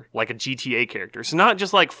controller, like a GTA character. So not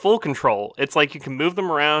just like full control. It's like you can move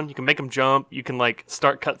them around, you can make them jump, you can like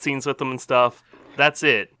start cutscenes with them and stuff. That's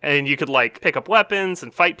it. And you could like pick up weapons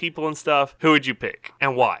and fight people and stuff. Who would you pick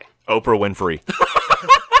and why? Oprah Winfrey.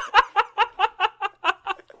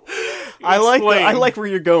 I like where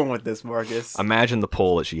you're going with this, Marcus. Imagine the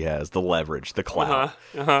pull that she has, the leverage, the clout.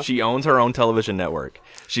 She owns her own television network.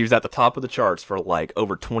 She was at the top of the charts for like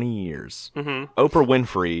over 20 years. Mm-hmm. Oprah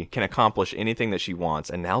Winfrey can accomplish anything that she wants.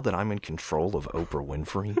 And now that I'm in control of Oprah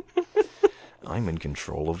Winfrey, I'm in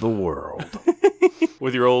control of the world.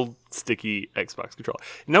 With your old sticky Xbox controller.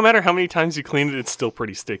 No matter how many times you clean it, it's still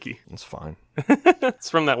pretty sticky. It's fine. It's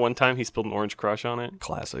from that one time he spilled an Orange Crush on it.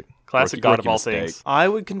 Classic. Classic God of all mistake. things. I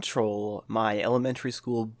would control my elementary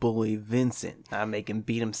school bully, Vincent. I make him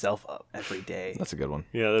beat himself up every day. That's a good one.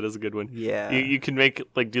 Yeah, that is a good one. Yeah. You can make,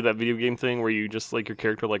 like, do that video game thing where you just, like, your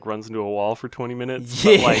character, like, runs into a wall for 20 minutes.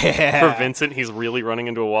 Yeah. But, like, for Vincent, he's really running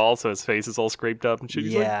into a wall, so his face is all scraped up and shit.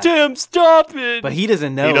 He's Yeah. like, Tim, stop it! But he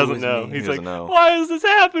doesn't know. He it doesn't was know. me. He's doesn't like, know. why is this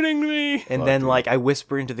happening to me? And then, like, I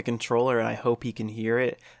whisper into the controller, and I hope he can hear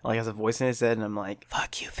it. Like, has a voice in his head, and I'm like,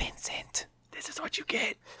 fuck you, Vincent. This is what you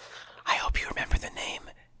get. I hope you remember the name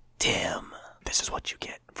Tim. This is what you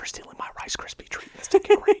get for stealing my Rice Krispie treat in the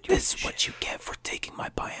second grade. This is what you get for taking my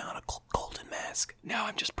bionicle golden mask. Now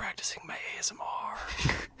I'm just practicing my ASMR.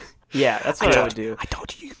 Yeah, that's what I would do. I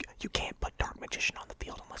told you, you can't put Dark Magician on the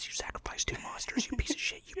field unless you sacrifice 2 monsters, you piece of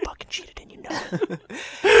shit. You fucking cheated and you know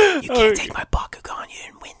it. You can't take my Bakugan. You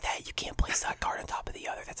didn't win that. You can't place that card on top of the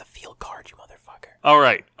other. That's a field card, you motherfucker. All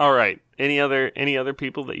right. Any other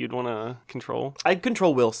people that you'd want to control? I'd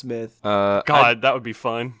control Will Smith. God, that would be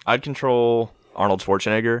fun. I'd control Arnold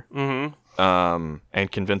Schwarzenegger. Mm-hmm.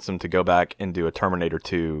 And convince him to go back and do a Terminator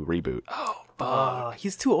 2 reboot.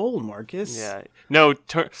 He's too old, Marcus. Yeah. No,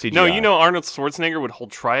 CGI. you know Arnold Schwarzenegger would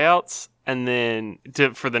hold tryouts and then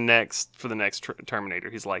for the next Terminator,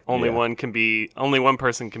 he's like only one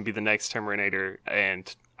person can be the next Terminator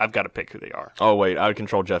and I've got to pick who they are. Oh, wait. I would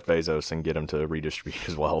control Jeff Bezos and get him to redistribute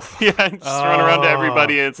his wealth. Yeah, and just run around to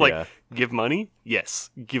everybody and it's like, Yeah. give money? Yes.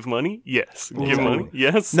 Give money? Yes. Give money?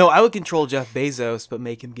 Yes. No, I would control Jeff Bezos, but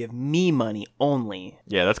make him give me money only.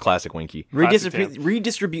 Yeah, that's classic Winky.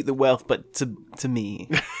 Redistribute the wealth, but to me.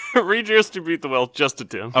 Redistribute the wealth just to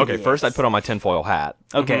Tim. Okay, first I'd put on my tinfoil hat.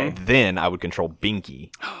 Okay. Then I would control Binky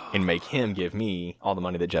and make him give me all the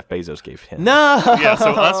money that Jeff Bezos gave him. No. Yeah, so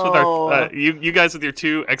us with our you guys with your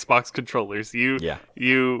 2 Xbox controllers. Binky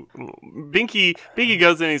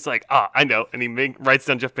goes in and he's like, I know, and he writes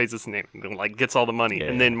down Jeff Bezos' name and like gets all the money. Yeah.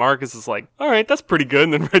 And then Marcus is like, all right, that's pretty good,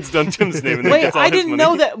 and then writes down Tim's name and then Wait, gets all I his didn't money.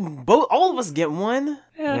 know that all of us get one.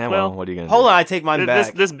 Yeah, well, what are you going to Hold do? on, I take mine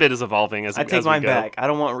back. This bit is evolving as I as take we mine go. back. I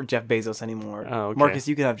don't want Jeff Bezos anymore. Oh, okay. Marcus,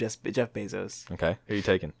 you can have Jeff Bezos. Okay, who are you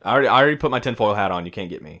taking? I already put my tinfoil hat on. You can't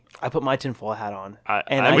get me. I put my tinfoil hat on. I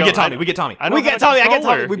We don't- get Tommy. We get Tommy. I don't We have get a Tommy. I get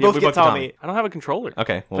controller. Tommy. We Yeah, both we get both get Tommy. I don't have a controller.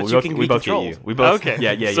 Okay, well, But you can we be both get controlled. you. We both. Okay.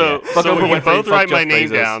 Yeah. So Fuck we Oprah Winfrey, both fuck write my Jeff name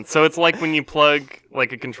Bezos. down. So it's like when you plug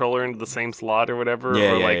like a controller into the same slot or whatever.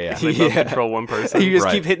 Yeah, or yeah, like yeah. they both Yeah. control one person. You just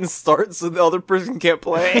Right. keep hitting start so the other person can't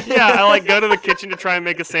play. Yeah, I like go to the kitchen to try and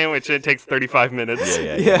make a sandwich and it takes 35 minutes.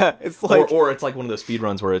 Yeah. Yeah, it's like Or it's like one of those speed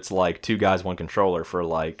runs where it's like 2 guys, 1 controller for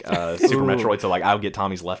like Super Metroid. So like I'll get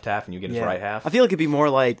Tommy's left half and you get his right half. I feel like it'd be more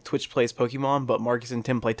like Twitch plays Pokemon, but Marcus and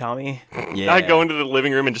Tim play Tommy. Yeah. I go into the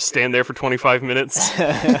living room and just stand there for 25 minutes.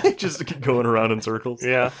 just going around in circles.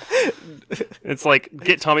 Yeah. It's like,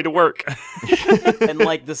 get Tommy to work. And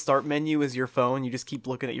like the start menu is your phone. You just keep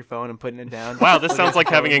looking at your phone and putting it down. Wow, this sounds like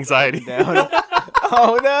having anxiety. Down.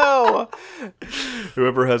 Oh no!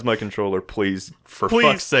 Whoever has my controller, please, for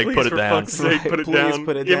fuck's sake, put it for down. fuck's sake, put it Please down.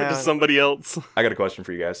 put it Give it down. to somebody else. I got a question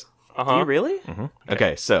for you guys. Do you really?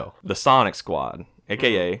 Okay, so the Sonic Squad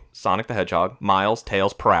aka Sonic the Hedgehog, Miles,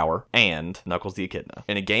 Tails, Prower, and Knuckles the Echidna,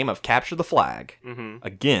 in a game of Capture the Flag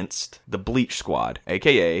against the Bleach Squad,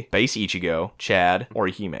 aka Base Ichigo, Chad,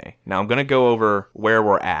 Orihime. Now I'm going to go over where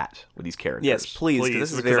we're at with these characters. Yes, please, 'cause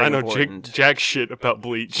this is because very I know important. jack shit about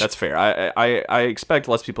Bleach. That's fair. I expect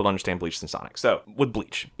less people to understand Bleach than Sonic. So, with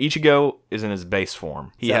Bleach, Ichigo is in his base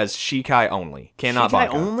form. He has Shikai only. Cannot Shikai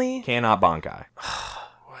Bankai. only? Cannot Bankai.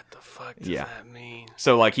 What the fuck does Yeah. that mean?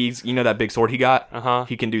 So, like, he's, you know that big sword he got? Uh-huh.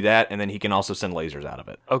 He can do that, and then he can also send lasers out of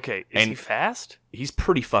it. Okay, is And- he fast? He's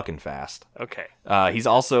pretty fucking fast. Okay. He's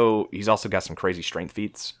also got some crazy strength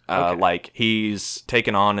feats. Okay. Like he's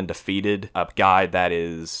taken on and defeated a guy that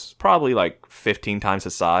is probably like 15 times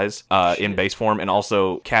his size in base form, and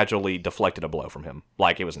also casually deflected a blow from him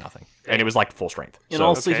like it was nothing, and it was like full strength. And So,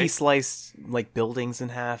 also, okay. he sliced like buildings in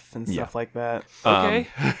half and stuff like that. Okay.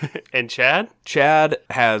 And Chad? Chad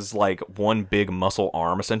has like one big muscle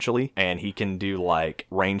arm essentially, and he can do like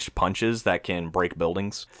ranged punches that can break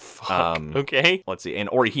buildings. Okay. Let's see. And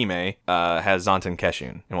Orihime has Zanten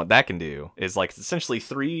Keshun. And what that can do is like essentially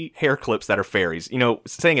 3 hair clips that are fairies. You know,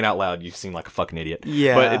 saying it out loud, you seem like a fucking idiot.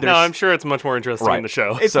 Yeah. But No, there's, I'm sure it's much more interesting in Right. the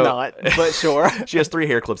show. It's so- not, but sure. she has 3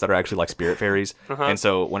 hair clips that are actually like spirit fairies. And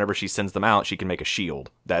so whenever she sends them out, she can make a shield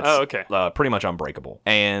that's Oh, okay. pretty much unbreakable.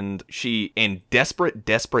 And she, in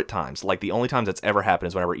desperate times, like the only times that's ever happened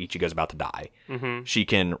is whenever Ichigo's about to die. She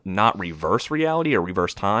can not reverse reality or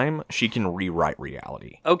reverse time. She can rewrite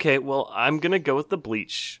reality. Okay, well, I'm going to go with the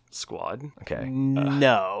Bleach squad Okay.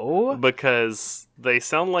 No. because they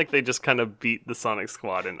sound like they just kind of beat the Sonic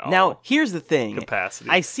squad in all Now, here's the thing. capacity.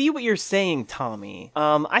 I see what you're saying, Tommy.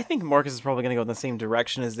 I think Marcus is probably going to go in the same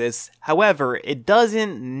direction as this. However, it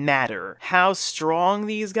doesn't matter how strong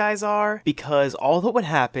these guys are, because all that would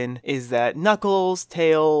happen is that Knuckles,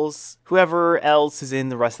 Tails, whoever else is in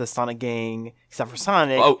the rest of the Sonic gang, except for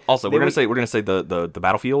Sonic. Oh, also, they we're would- gonna say the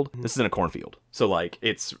battlefield. This is in a cornfield, so like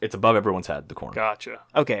it's above everyone's head. The corn. Gotcha.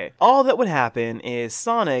 Okay, all that would happen is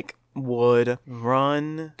Sonic would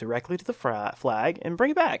run directly to the flag and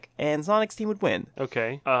bring it back, and Sonic's team would win.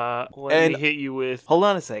 Okay. Let And- me hit you with... Hold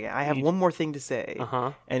on a second. I have one more thing to say.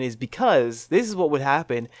 Uh-huh. And is because this is what would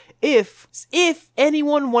happen if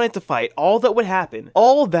anyone wanted to fight. All that would happen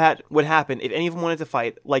if anyone wanted to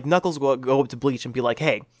fight, like Knuckles would go up to Bleach and be like,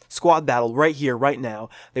 hey, squad battle right here, right now.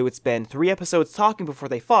 They would spend 3 episodes talking before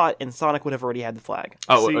they fought, and Sonic would have already had the flag.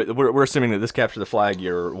 Oh, See- we're assuming that this Capture the Flag,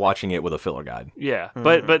 you're watching it with a filler guide. Yeah,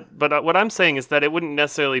 but what I'm saying is that it wouldn't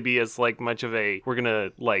necessarily be as like much of a we're gonna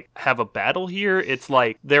like have a battle here. It's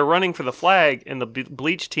like they're running for the flag, and the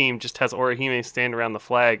Bleach team just has Orihime stand around the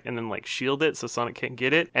flag and then like shield it so Sonic can't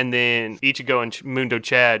get it, and then Ichigo and Mundo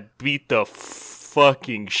Chad beat the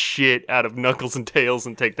fucking shit out of Knuckles and Tails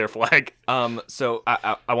and take their flag. So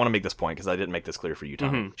I want to make this point because I didn't make this clear for you,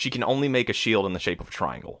 Tommy. She can only make a shield in the shape of a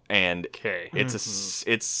triangle, and Okay.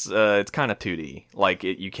 it's kind of 2D. Like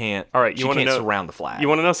you can't. All right, you she wanna can't know- surround the flag. You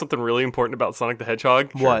want to know something really important about Sonic the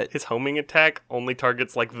Hedgehog? What? His homing attack only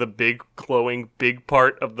targets like the big glowing big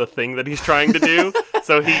part of the thing that he's trying to do.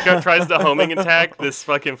 So he tries to homing attack this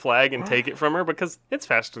fucking flag and take it from her because it's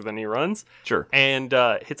faster than he runs. Sure. And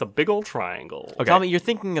hits a big old triangle. Okay. Tommy, you're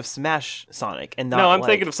thinking of Smash Sonic and not No, I'm like-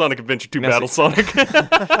 thinking of Sonic Adventure 2 Now, Battle Sonic.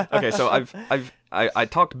 Okay, so I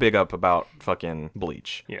talked big up about fucking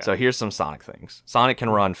Bleach. Yeah. So here's some Sonic things. Sonic can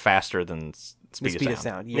run faster than the speed of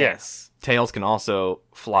sound. Yeah. Yes. Tails can also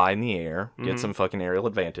fly in the air, get some fucking aerial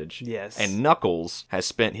advantage. Yes. And Knuckles has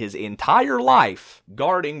spent his entire life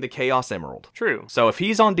guarding the Chaos Emerald. True. So if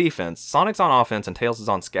he's on defense, Sonic's on offense, and Tails is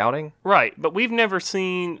on scouting. Right, but we've never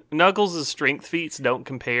seen Knuckles' strength feats don't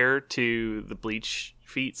compare to the Bleach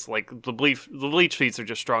feats. Like the Bleach feats are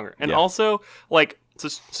just stronger, and Yeah. also like so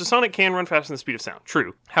Sonic can run faster than the speed of sound.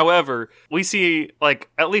 True. However, we see like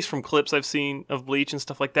at least from clips I've seen of Bleach and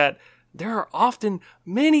stuff like that, there are often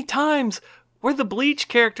many times where the Bleach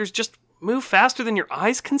characters just move faster than your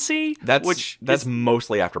eyes can see. That's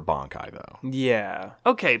mostly after Bankai though. Yeah.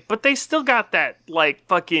 Okay, but they still got that, like,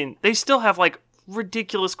 fucking... They still have, like,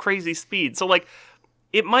 ridiculous, crazy speed. So, like,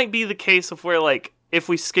 it might be the case of where, like, if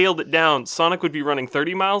we scaled it down, Sonic would be running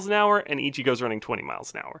 30 miles an hour, and Ichigo's running 20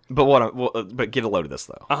 miles an hour. But get a load of this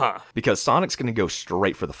though. Uh-huh. Because Sonic's gonna go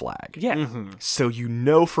straight for the flag. Yeah. So you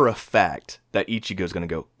know for a fact that Ichigo's gonna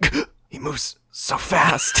go. He moves so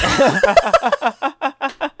fast.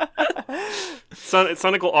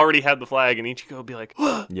 Sonic will already have the flag, and Ichigo will be like,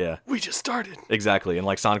 Yeah. we just started. Exactly, and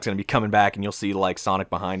like Sonic's gonna be coming back, and you'll see like Sonic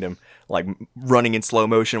behind him, like running in slow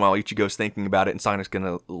motion while Ichigo's thinking about it, and Sonic's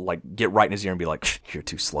gonna like get right in his ear and be like, "You're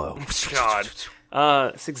too slow." God.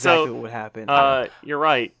 That's exactly what would happen. You're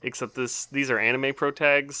right, except these are anime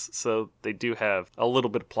protags, so they do have a little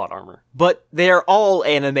bit of plot armor. But they're all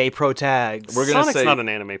anime protags. We're gonna Sonic's say not an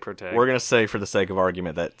anime protag. we're gonna say for the sake of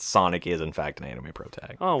argument that Sonic is in fact an anime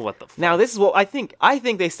protag. Oh, what the fuck? Now, this is what I think. I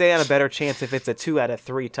think they stand a better chance if it's a 2 out of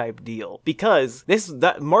 3 type deal, because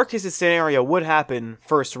that Marcus's scenario would happen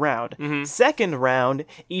first round. Second round,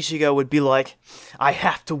 Ichigo would be like, "I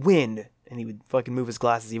have to win." And he would fucking move his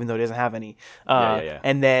glasses even though he doesn't have any. Yeah.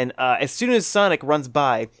 And then as soon as Sonic runs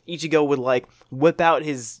by, Ichigo would like whip out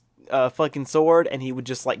his fucking sword and he would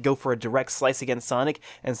just like go for a direct slice against Sonic.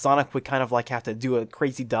 And Sonic would kind of like have to do a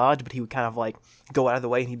crazy dodge, but he would kind of like go out of the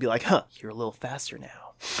way and he'd be like, "Huh, you're a little faster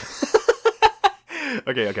now."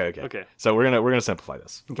 Okay. So we're gonna simplify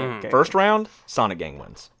this. Okay. First round, Sonic Gang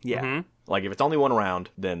wins. Yeah. Like if it's only one round,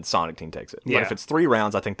 then Sonic team takes it. Yeah. But if it's 3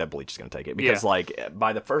 rounds, I think that Bleach is going to take it because Yeah. like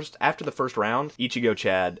after the first round, Ichigo,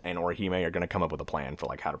 Chad, and Orihime are going to come up with a plan for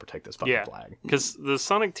like how to protect this fucking flag. Because the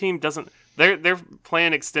Sonic team doesn't. Their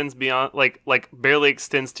plan extends beyond like barely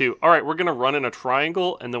extends to. All right, we're gonna run in a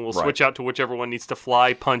triangle, and then we'll switch out to whichever one needs to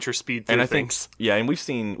fly, punch, or speed through And I things. think and we've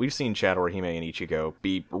seen Chad, Orihime, and Ichigo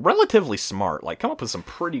be relatively smart, like come up with some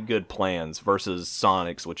pretty good plans versus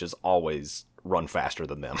Sonic's, which is always run faster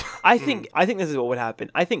than them. I think this is what would happen.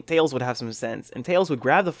 I think Tails would have some sense, and Tails would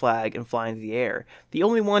grab the flag and fly into the air. The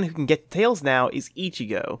only one who can get Tails now is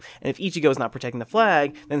Ichigo, and if Ichigo's not protecting the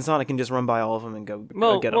flag, then Sonic can just run by all of them and go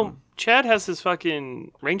get them. Chad has his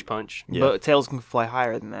fucking range punch. Yeah. But Tails can fly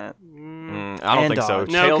higher than that. I don't And think so. dodge.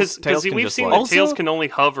 No, Tails because can we've just, seen like- that Tails Also- can only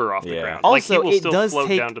hover off the Yeah. ground. Also, like he will it still does float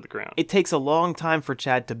take down to the ground. It takes a long time for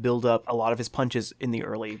Chad to build up a lot of his punches in the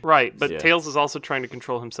early. Right, but Yeah. Tails is also trying to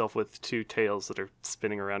control himself with 2 tails that are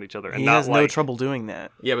spinning around each other, and He not has like no trouble doing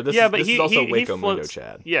that. Yeah, but this yeah, is, but this he is also he Waco Mundo, floats.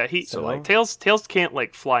 Chad. Yeah, So, like- Tails can't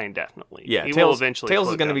like fly indefinitely. Yeah, he will Tails eventually. Tails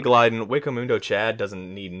is float going to down be the- gliding. Waco Mundo Chad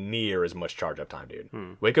doesn't need near as much charge up time,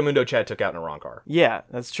 dude. Waco Mundo Chad took out in a wrong car. Yeah,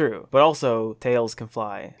 that's true. But also, Tails can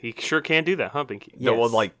fly. He sure can do that, huh, Binky? Yes. Well,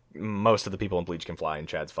 like most of the people in Bleach can fly, and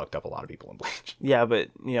Chad's fucked up a lot of people in Bleach. Yeah, but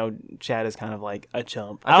Chad is kind of like a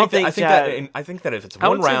chump. I think Chad. think that if it's I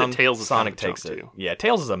one would say that round, Tails is Sonic kind of a takes chump, it. too. Yeah,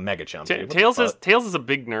 Tails is a mega chump. dude. What the Tails fuck? is a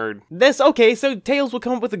big nerd. That's okay. So Tails will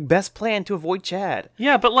come up with the best plan to avoid Chad.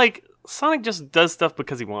 Yeah, but like Sonic just does stuff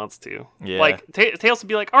because he wants to. Yeah. Like Tails would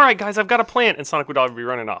be like, "All right, guys, I've got a plan," and Sonic would always be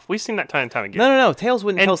running off. We've seen that time and time again. No. Tails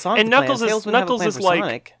wouldn't tell Sonic and the plan. Knuckles Tails is wouldn't have a Knuckles plan is for like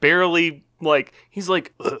Sonic. barely like he's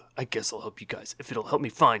like, I guess I'll help you guys if it'll help me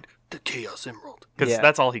find the Chaos Emerald because Yeah.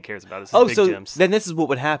 that's all he cares about is his big So gems. then this is what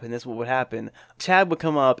would happen. Chad would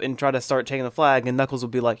come up and try to start taking the flag, and Knuckles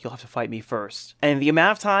would be like, "You'll have to fight me first." And the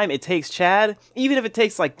amount of time it takes Chad, even if it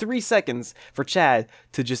takes like 3 seconds for Chad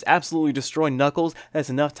to just absolutely destroy Knuckles, that's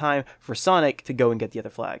enough time for Sonic to go and get the other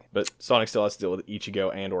flag. But Sonic still has to deal with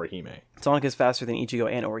Ichigo and Orihime. Sonic is faster than Ichigo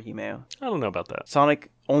and Orihime. I don't know about that. Sonic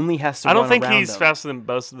only has to I don't run think around he's them. faster than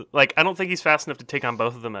both. Like I don't think he's fast enough to take on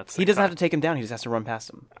both of them at the same He doesn't time. have to take him down, he just has to run past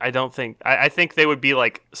him. I don't think. I think they would be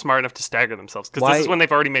like smart enough to stagger themselves because Why- this is when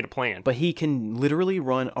they've already made a plan. But he can literally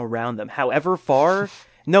run around them. However far.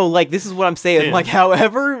 No, like this is what I'm saying. Yeah. Like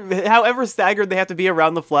however staggered they have to be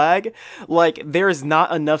around the flag, like there is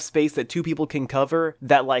not enough space that 2 people can cover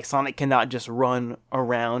that like Sonic cannot just run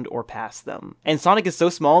around or past them. And Sonic is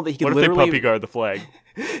so small that he can What if they literally puppy guard the flag?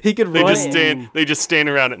 he could They run. just stand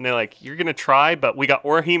around it and they're like, "You're gonna try, but we got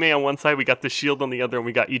Orihime on one side, we got the shield on the other, and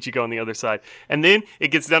we got Ichigo on the other side." And then it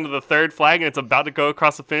gets down to the 3rd flag and it's about to go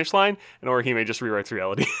across the finish line, and Orihime just rewrites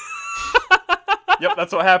reality. Yep,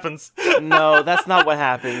 that's what happens. No, that's not what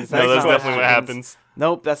happens. No, that's not definitely what happens.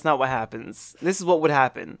 Nope, that's not what happens. This is what would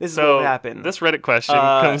happen. This is what So would happen. this Reddit question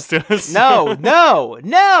comes to us. No. We've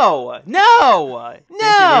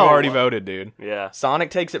already voted, dude. Yeah. Sonic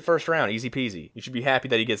takes it first round, easy peasy. You should be happy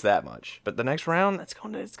that he gets that much. But the next round, it's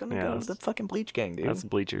gonna go to the fucking Bleach Gang, dude. That's the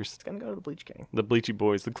Bleachers. It's gonna go to the Bleach Gang. The Bleachy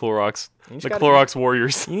Boys, the Clorox. You just The gotta- Clorox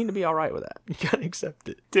Warriors. You need to be all right with that. You gotta accept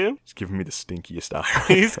it. Tim? He's giving me the stinkiest eye.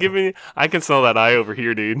 He's giving me. I can smell that eye over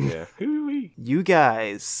here, dude. Yeah. Hoo-wee. You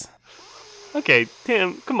guys. Okay,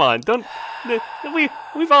 Tim, come on. Don't.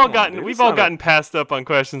 We've all gotten dude, we've it's all not a- gotten passed up on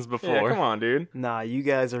questions before. Yeah, come on, dude. Nah, you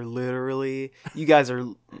guys are. You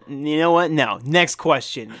know what? No. Next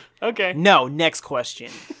question. Okay. No, next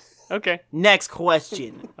question. Okay. Next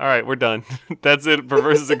question. All right, we're done. That's it for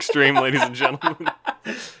Versus Extreme, ladies and gentlemen.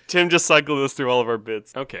 Tim just cycled us through all of our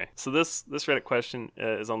bits. Okay, so this Reddit question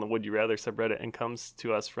is on the Would You Rather subreddit and comes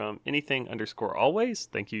to us from anything_always.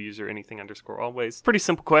 Thank you, user anything_always. Pretty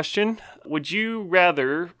simple question. Would you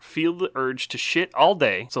rather feel the urge to shit all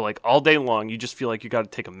day, so like all day long, you just feel like you got to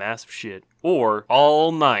take a massive shit, or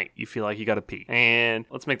all night you feel like you got to pee? And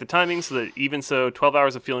let's make the timing so that even so, 12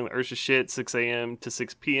 hours of feeling the urge to shit, 6 a.m. to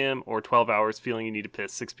 6 p.m., or 12 hours feeling you need to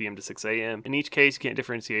piss, 6 p.m. to 6 a.m. In each case, you can't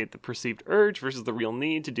differentiate the perceived urge versus the real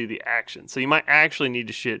need to do the action. So you might actually need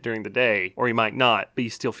to shit during the day, or you might not, but you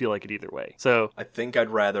still feel like it either way. So I think I'd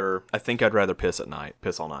rather piss at night,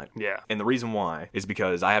 piss all night. yeah. And the reason why is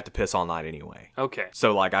because I have to piss all night anyway. Okay.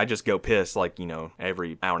 So like I just go piss like,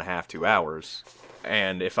 every hour and a half, 2 hours.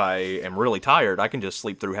 And if I am really tired, I can just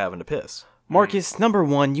sleep through having to piss. Marcus, number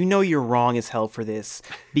one, you know you're wrong as hell for this.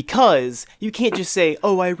 Because you can't just say,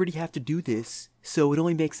 oh, I already have to do this, so it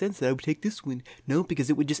only makes sense that I would take this one. No, because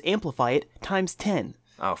it would just amplify it times 10.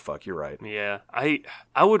 Oh, fuck, you're right. Yeah. I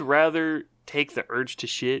would rather take the urge to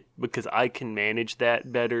shit because I can manage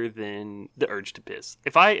that better than the urge to piss.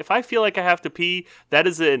 If I feel like I have to pee, that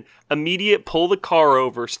is an immediate pull the car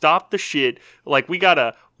over, stop the shit. Like we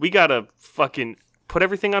gotta fucking put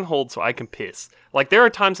everything on hold so I can piss. Like there are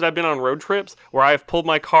times that I've been on road trips where I have pulled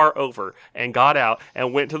my car over and got out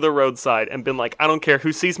and went to the roadside and been like, I don't care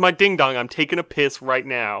who sees my ding dong, I'm taking a piss right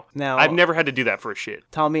now. Now, I've never had to do that for a shit.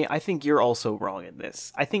 Tommy, I think you're also wrong in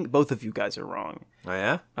this. I think both of you guys are wrong. Oh,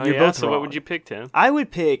 yeah? Oh, You're yeah? both So wrong. what would you pick, Tim? I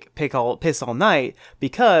would piss all night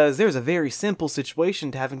because there's a very simple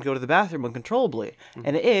situation to having to go to the bathroom uncontrollably,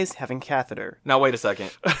 and it is having a catheter. Now, wait a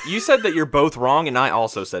second. You said that you're both wrong, and I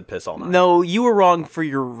also said piss all night. No, you were wrong for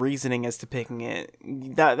your reasoning as to picking it.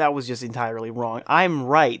 That was just entirely wrong. I'm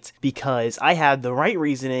right because I had the right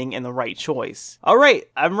reasoning and the right choice. All right,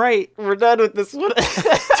 I'm right. We're done with this one.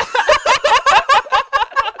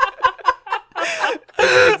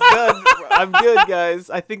 It's done. I'm good, guys.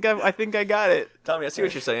 I think I got it. Tommy, I see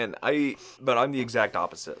what you're saying. But I'm the exact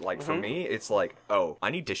opposite. Like, for me, it's like, oh, I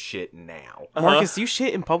need to shit now. Marcus, do you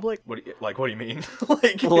shit in public? What do you mean?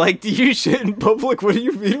 Like, do you shit in public? What do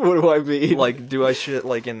you mean? What do I mean? Like, do I shit,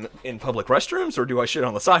 like, in public restrooms, or do I shit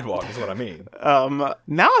on the sidewalk, is what I mean.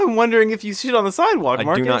 Now I'm wondering if you shit on the sidewalk, I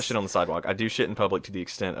Marcus. do not shit on the sidewalk. I do shit in public to the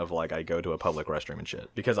extent of, like, I go to a public restroom and shit.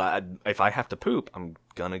 Because if I have to poop, I'm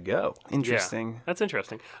gonna go. Interesting. Yeah, that's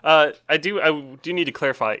interesting. I do need to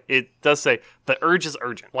clarify. It does say the urge is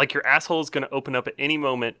urgent. Like your asshole is going to open up at any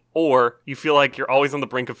moment, or you feel like you're always on the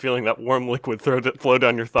brink of feeling that warm liquid flow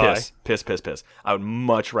down your thigh. Piss. I would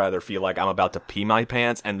much rather feel like I'm about to pee my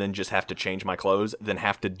pants and then just have to change my clothes than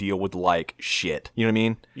have to deal with, like, shit. You know what I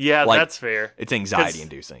mean? Yeah, like, that's fair. It's anxiety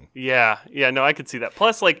inducing. Yeah, no, I could see that.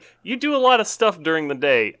 Plus, like, you do a lot of stuff during the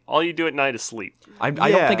day. All you do at night is sleep. I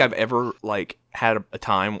don't think I've ever, like, had a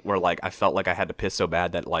time where, like, I felt like I had to piss so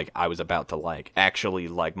bad that, like, I was about to, like, actually,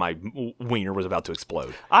 like, my wiener was about to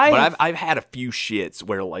explode. But I've had a few shits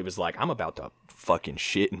where it was like, I'm about to fucking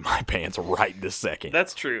shit in my pants right this second.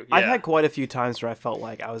 That's true. Yeah. I've had quite a few times where I felt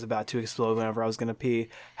like I was about to explode whenever I was going to pee.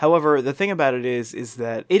 However, the thing about it is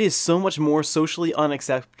that it is so much more socially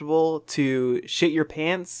unacceptable to shit your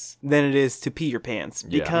pants than it is to pee your pants.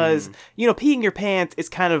 Because, peeing your pants is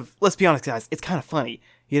kind of, let's be honest, guys, it's kind of funny.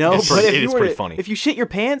 You know, it is pretty funny. If you shit your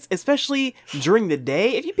pants, especially during the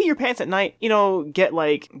day, if you pee your pants at night, get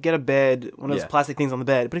a bed, one of those plastic things on the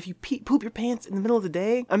bed. But if you poop your pants in the middle of the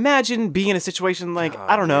day, imagine being in a situation like,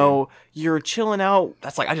 I don't know, you're chilling out.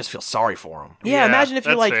 That's like, I just feel sorry for them. Yeah, imagine if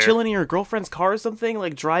you're like fair. chilling in your girlfriend's car or something,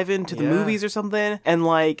 like driving to the movies or something, and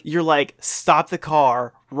like you're like, stop the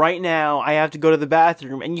car. Right now, I have to go to the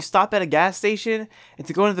bathroom, and you stop at a gas station and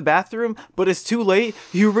to go into the bathroom, but it's too late.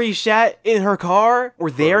 You already shat in her car, or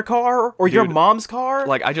their car, or your mom's car.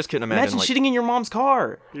 Like, I just couldn't imagine like, shitting in your mom's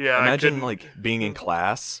car. Yeah, imagine like being in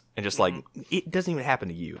class and just like it doesn't even happen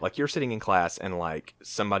to you. Like you're sitting in class and like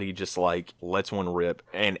somebody just like lets one rip,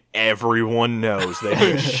 and everyone knows they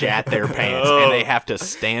just shat their pants, and they have to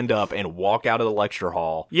stand up and walk out of the lecture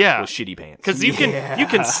hall. with shitty pants. Because you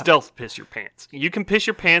can stealth piss your pants. You can piss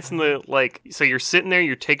your pants in the so you're sitting there,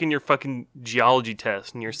 you're taking your fucking geology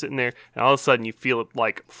test, and you're sitting there, and all of a sudden you feel it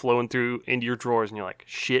like flowing through into your drawers, and you're like,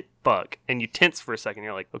 shit. Fuck. And you tense for a second.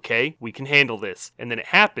 You're like, okay, we can handle this. And then it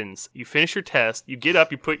happens. You finish your test. You get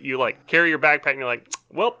up. You like carry your backpack. And you're like,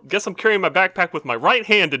 well, guess I'm carrying my backpack with my right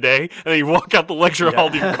hand today. And then you walk out the lecture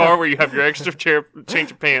hall to your car where you have your extra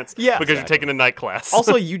change of pants. Because you're taking a night class.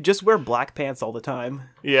 Also, you just wear black pants all the time.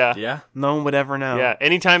 Yeah. No one would ever know. Yeah.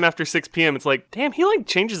 Anytime after 6 p.m., it's like, damn, he like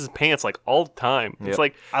changes his pants like all the time. It's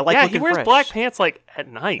like, I like he looking wears fresh. black pants like at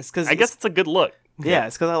night. It's 'cause I guess it's a good look. Yeah,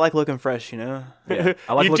 it's because I like looking fresh, you know? Yeah.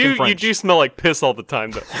 I like you looking do French. you do smell like piss all the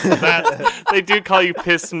time though. They do call you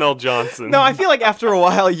Piss Smell Johnson. No, I feel like after a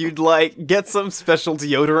while you'd like get some special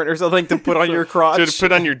deodorant or something to put on your crotch. Should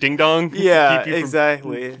put on your ding dong. Yeah, keep you from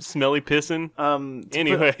exactly. smelly pissing. To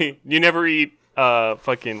Anyway, you never eat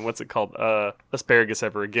fucking what's it called? Asparagus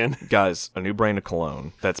ever again. Guys, a new brand of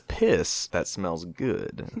cologne. That's piss. That smells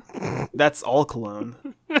good. That's all cologne.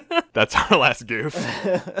 That's our last goof.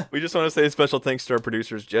 We just want to say a special thanks to our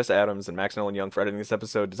producers, Jess Adams and Max Nolan Young, for editing this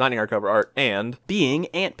episode, designing our cover art, and Being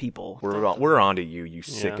ant people. we're on to you, you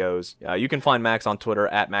sickos. You can find Max on Twitter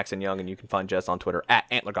at Max and Young, and you can find Jess on Twitter at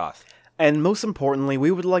Antlergoth. And most importantly,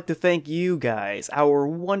 we would like to thank you guys, our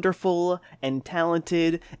wonderful and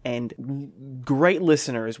talented and great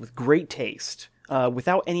listeners with great taste.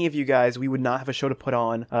 Without any of you guys, we would not have a show to put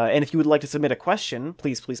on. And if you would like to submit a question,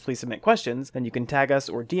 please submit questions. Then you can tag us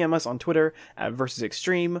or DM us on Twitter at Versus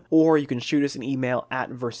Extreme, or you can shoot us an email at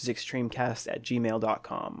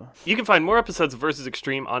versusextremecast@gmail.com. You can find more episodes of Versus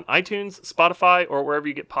Extreme on iTunes, Spotify, or wherever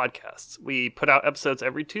you get podcasts. We put out episodes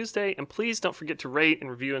every Tuesday, and please don't forget to rate and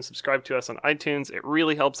review and subscribe to us on iTunes. It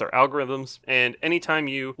really helps our algorithms, and anytime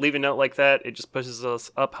you leave a note like that, it just pushes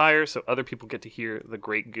us up higher so other people get to hear the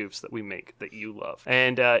great goofs that we make that you love.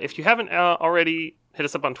 And if you haven't already hit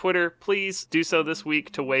us up on Twitter, please do so this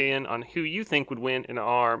week to weigh in on who you think would win in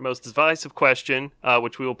our most divisive question,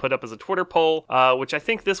 which we will put up as a Twitter poll, which I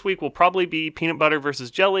think this week will probably be peanut butter versus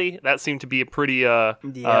jelly. That seemed to be a pretty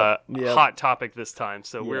hot topic this time,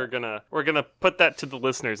 so we're gonna put that to the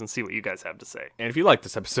listeners and see what you guys have to say. And if you like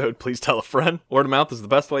this episode, please tell a friend. Word of mouth is the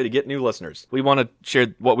best way to get new listeners. We want to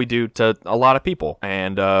share what we do to a lot of people,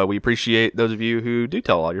 and we appreciate those of you who do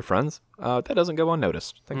tell all your friends. That doesn't go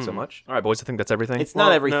unnoticed. Thanks so much. All right, boys, I think that's everything. It's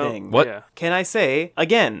not everything. What? Yeah. Can I say,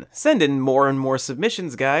 again, send in more and more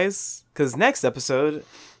submissions, guys, because next episode,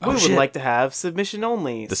 we would like to have submission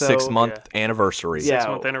only. The so, 6-month anniversary. Yeah.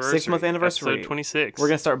 6-month anniversary. 6-month anniversary. Episode 26. We're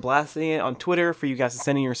going to start blasting it on Twitter for you guys to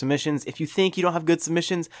send in your submissions. If you think you don't have good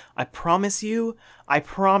submissions, I promise you,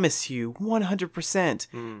 100%.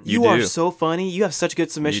 You are do. so funny. You have such good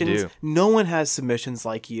submissions. do. No one has submissions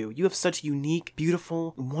like you. You have such unique,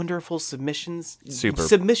 beautiful, wonderful submissions. Super.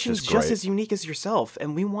 Submissions just great. as unique as yourself.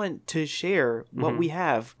 And we want to share what we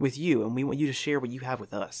have with you. And we want you to share what you have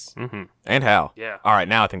with us. And how. Yeah. All right,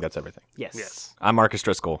 now I think that's everything. Yes. I'm Marcus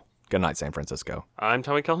Driscoll. Good night, San Francisco. I'm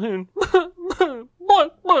Tommy Calhoun.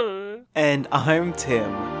 And I'm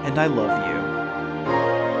Tim. And I love you.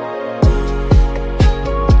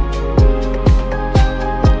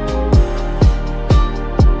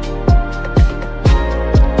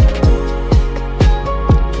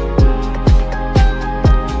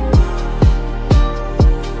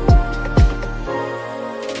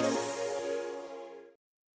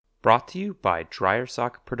 Brought to you by Dryer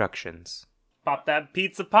Sock Productions. Pop that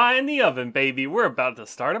pizza pie in the oven, baby. We're about to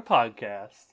start a podcast.